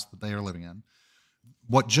whatever house that they are living in.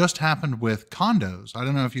 What just happened with condos, I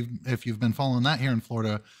don't know if you've been following that here in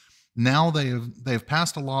Florida. Now they've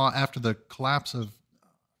passed a law after the collapse of,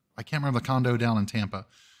 I can't remember the condo down in Tampa,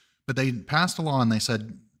 but they passed a law and they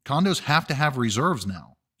said condos have to have reserves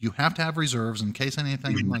now. You have to have reserves in case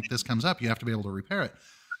anything like this comes up. You have to be able to repair it.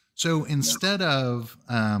 So instead of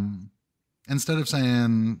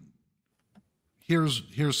saying, here's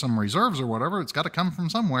some reserves or whatever. It's got to come from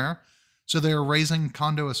somewhere. So they're raising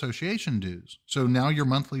condo association dues. So now your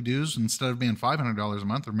monthly dues, instead of being $500 a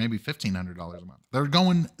month or maybe $1,500 a month, they're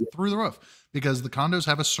going through the roof because the condos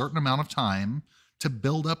have a certain amount of time to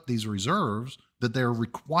build up these reserves that they're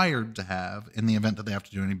required to have in the event that they have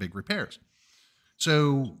to do any big repairs.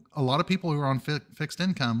 So a lot of people who are on fixed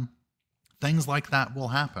income, things like that will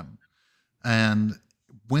happen. And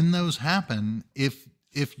when those happen, if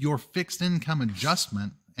your fixed income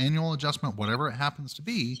adjustment, annual adjustment, whatever it happens to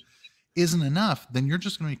be, isn't enough, then you're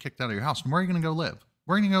just going to be kicked out of your house. And where are you going to go live?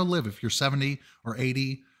 Where are you going to go live if you're 70 or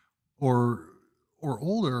 80 or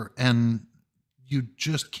older and you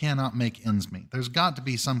just cannot make ends meet? There's got to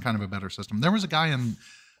be some kind of a better system. There was a guy in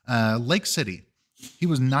Lake City. He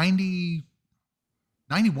was 91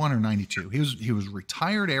 or 92. He was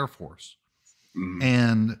retired Air Force.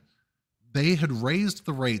 And they had raised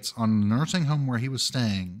the rates on the nursing home where he was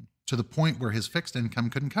staying to the point where his fixed income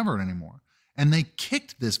couldn't cover it anymore. And they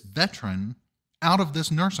kicked this veteran out of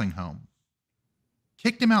this nursing home.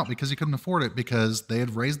 Kicked him out because he couldn't afford it because they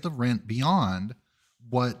had raised the rent beyond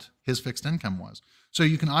what his fixed income was. So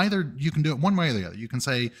you can do it one way or the other. You can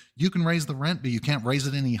say you can raise the rent, but you can't raise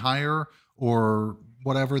it any higher or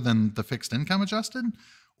whatever than the fixed income adjusted.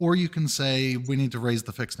 Or you can say we need to raise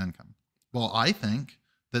the fixed income. Well, I think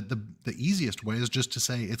that the easiest way is just to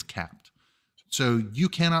say it's capped. So you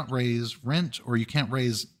cannot raise rent or you can't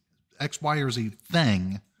raise X, Y, or Z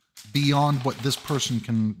thing beyond what this person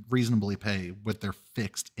can reasonably pay with their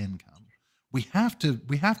fixed income. We have to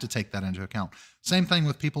take that into account. Same thing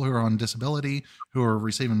with people who are on disability, who are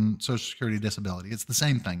receiving Social Security disability. It's the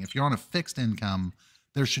same thing. If you're on a fixed income,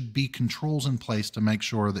 there should be controls in place to make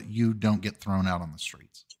sure that you don't get thrown out on the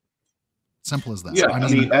streets. Simple as that. Yeah, I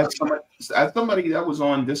mean as somebody that was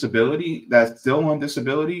on disability, that's still on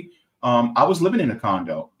disability, I was living in a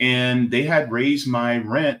condo and they had raised my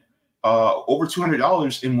rent over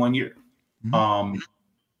 $200 in 1 year. And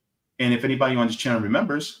if anybody on this channel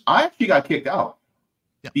remembers, I actually got kicked out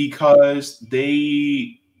because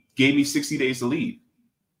they gave me 60 days to leave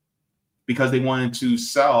because they wanted to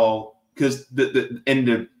sell, because the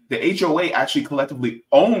HOA actually collectively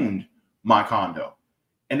owned my condo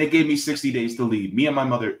and they gave me 60 days to leave. Me and my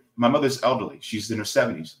mother's elderly, she's in her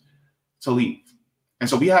 70s, to leave. And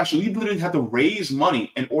so we literally had to raise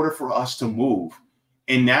money in order for us to move.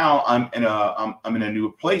 And now I'm in a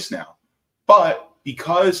new place now. But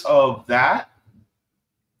because of that,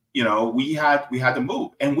 we had to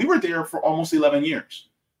move, and we were there for almost 11 years.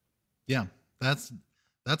 Yeah, that's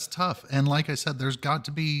tough. And like I said, there's got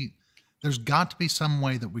to be some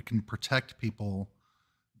way that we can protect people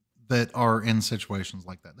that are in situations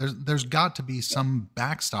like that. There's got to be some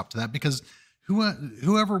backstop to that, because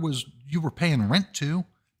whoever you were paying rent to,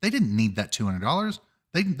 they didn't need that $200.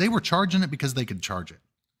 They were charging it because they could charge it.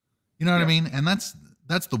 You know what I mean? And that's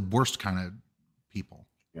the worst kind of people.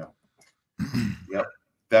 Yeah. Yep,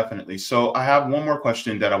 definitely. So I have one more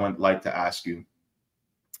question that I would like to ask you.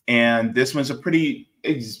 And this one's a pretty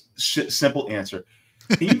simple answer.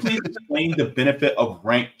 Can you please explain the benefit of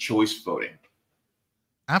ranked choice voting?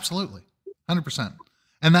 Absolutely. 100%.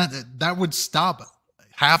 And that would stop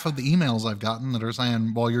half of the emails I've gotten that are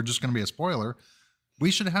saying, well, you're just going to be a spoiler.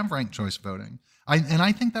 We should have ranked choice voting.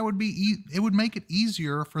 I think that would it would make it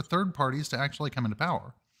easier for third parties to actually come into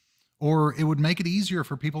power, or it would make it easier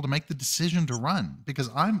for people to make the decision to run, because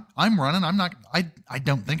I'm running. I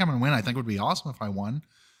don't think I'm going to win. I think it would be awesome if I won,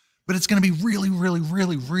 but it's going to be really, really,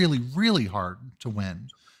 really, really, really hard to win.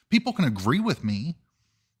 People can agree with me.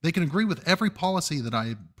 They can agree with every policy that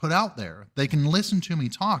I put out there. They can listen to me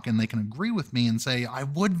talk and they can agree with me and say, I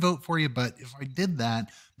would vote for you, but if I did that,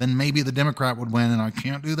 then maybe the Democrat would win and I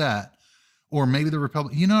can't do that. Or maybe the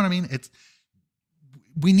Republican, you know what I mean?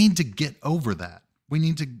 We need to get over that. We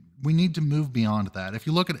need to move beyond that. If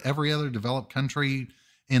you look at every other developed country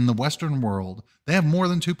in the Western world, they have more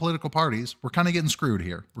than two political parties. We're kind of getting screwed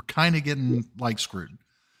here. We're kind of getting screwed.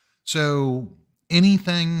 So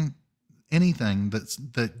anything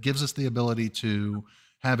that gives us the ability to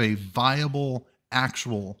have a viable,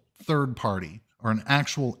 actual third party or an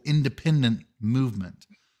actual independent movement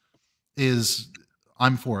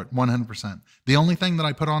I'm for it 100%. The only thing that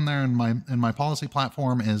I put on there in my policy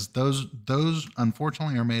platform is those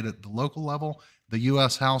unfortunately are made at the local level. The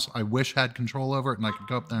U.S. House, I wish had control over it and I could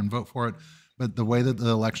go up there and vote for it. But the way that the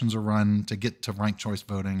elections are run to get to ranked choice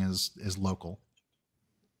voting is local.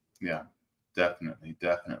 Yeah.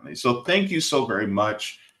 Definitely. So thank you so very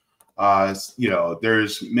much.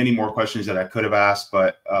 There's many more questions that I could have asked,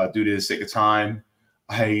 but due to the sake of time,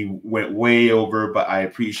 I went way over, but I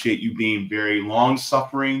appreciate you being very long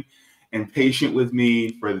suffering and patient with me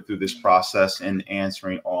through this process and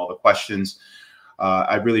answering all the questions.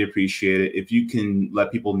 I really appreciate it. If you can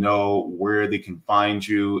let people know where they can find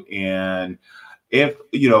you, and if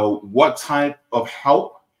what type of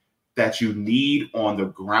help that you need on the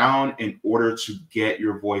ground in order to get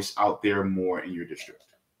your voice out there more in your district.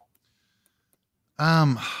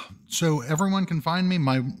 So everyone can find me.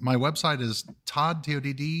 My website is Todd,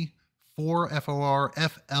 TODD,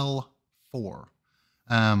 4FORFL4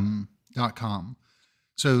 .com.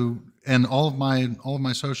 So, and all of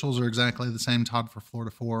my socials are exactly the same, Todd for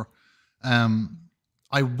Florida 4.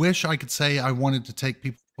 I wish I could say I wanted to take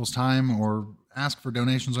people's time or ask for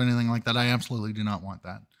donations or anything like that. I absolutely do not want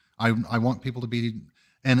that. I want people to be,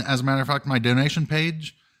 and as a matter of fact, my donation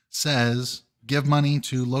page says, give money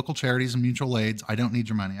to local charities and mutual aids. I don't need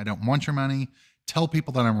your money. I don't want your money. Tell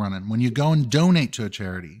people that I'm running. When you go and donate to a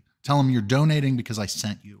charity, tell them you're donating because I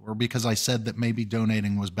sent you, or because I said that maybe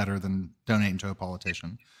donating was better than donating to a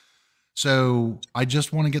politician. So I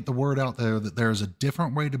just want to get the word out there that there is a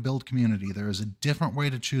different way to build community. There is a different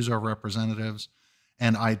way to choose our representatives.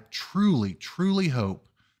 And I truly, truly hope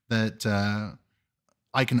that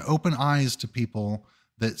I can open eyes to people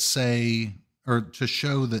that say, or to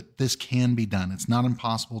show that this can be done. It's not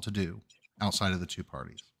impossible to do outside of the two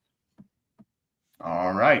parties.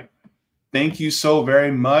 All right. Thank you so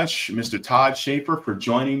very much, Mr. Todd Schaefer, for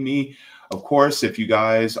joining me. Of course, if you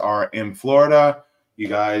guys are in Florida, you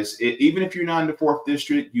guys, even if you're not in the 4th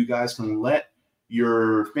district, you guys can let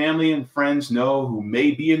your family and friends know who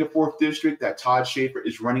may be in the 4th district that Todd Schaefer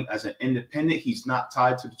is running as an independent. He's not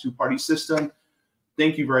tied to the two-party system.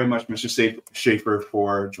 Thank you very much, Mr. Schaefer,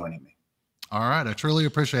 for joining me. All right. I truly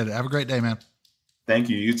appreciate it. Have a great day, man. Thank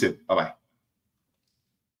you. You too. Bye-bye.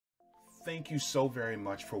 Thank you so very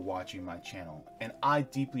much for watching my channel, and I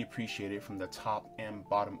deeply appreciate it from the top and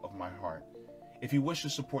bottom of my heart. If you wish to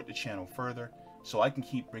support the channel further, so I can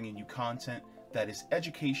keep bringing you content that is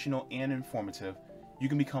educational and informative, you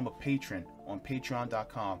can become a patron on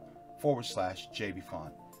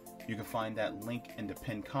patreon.com/JBFont. You can find that link in the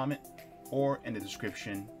pinned comment or in the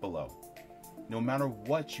description below. No matter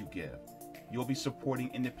what you give, you'll be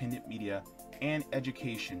supporting independent media and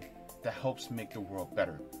education that helps make the world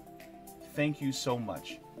better. Thank you so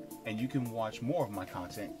much, and you can watch more of my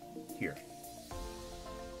content here.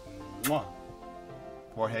 Mwah.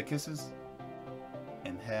 Forehead kisses,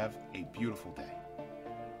 and have a beautiful day.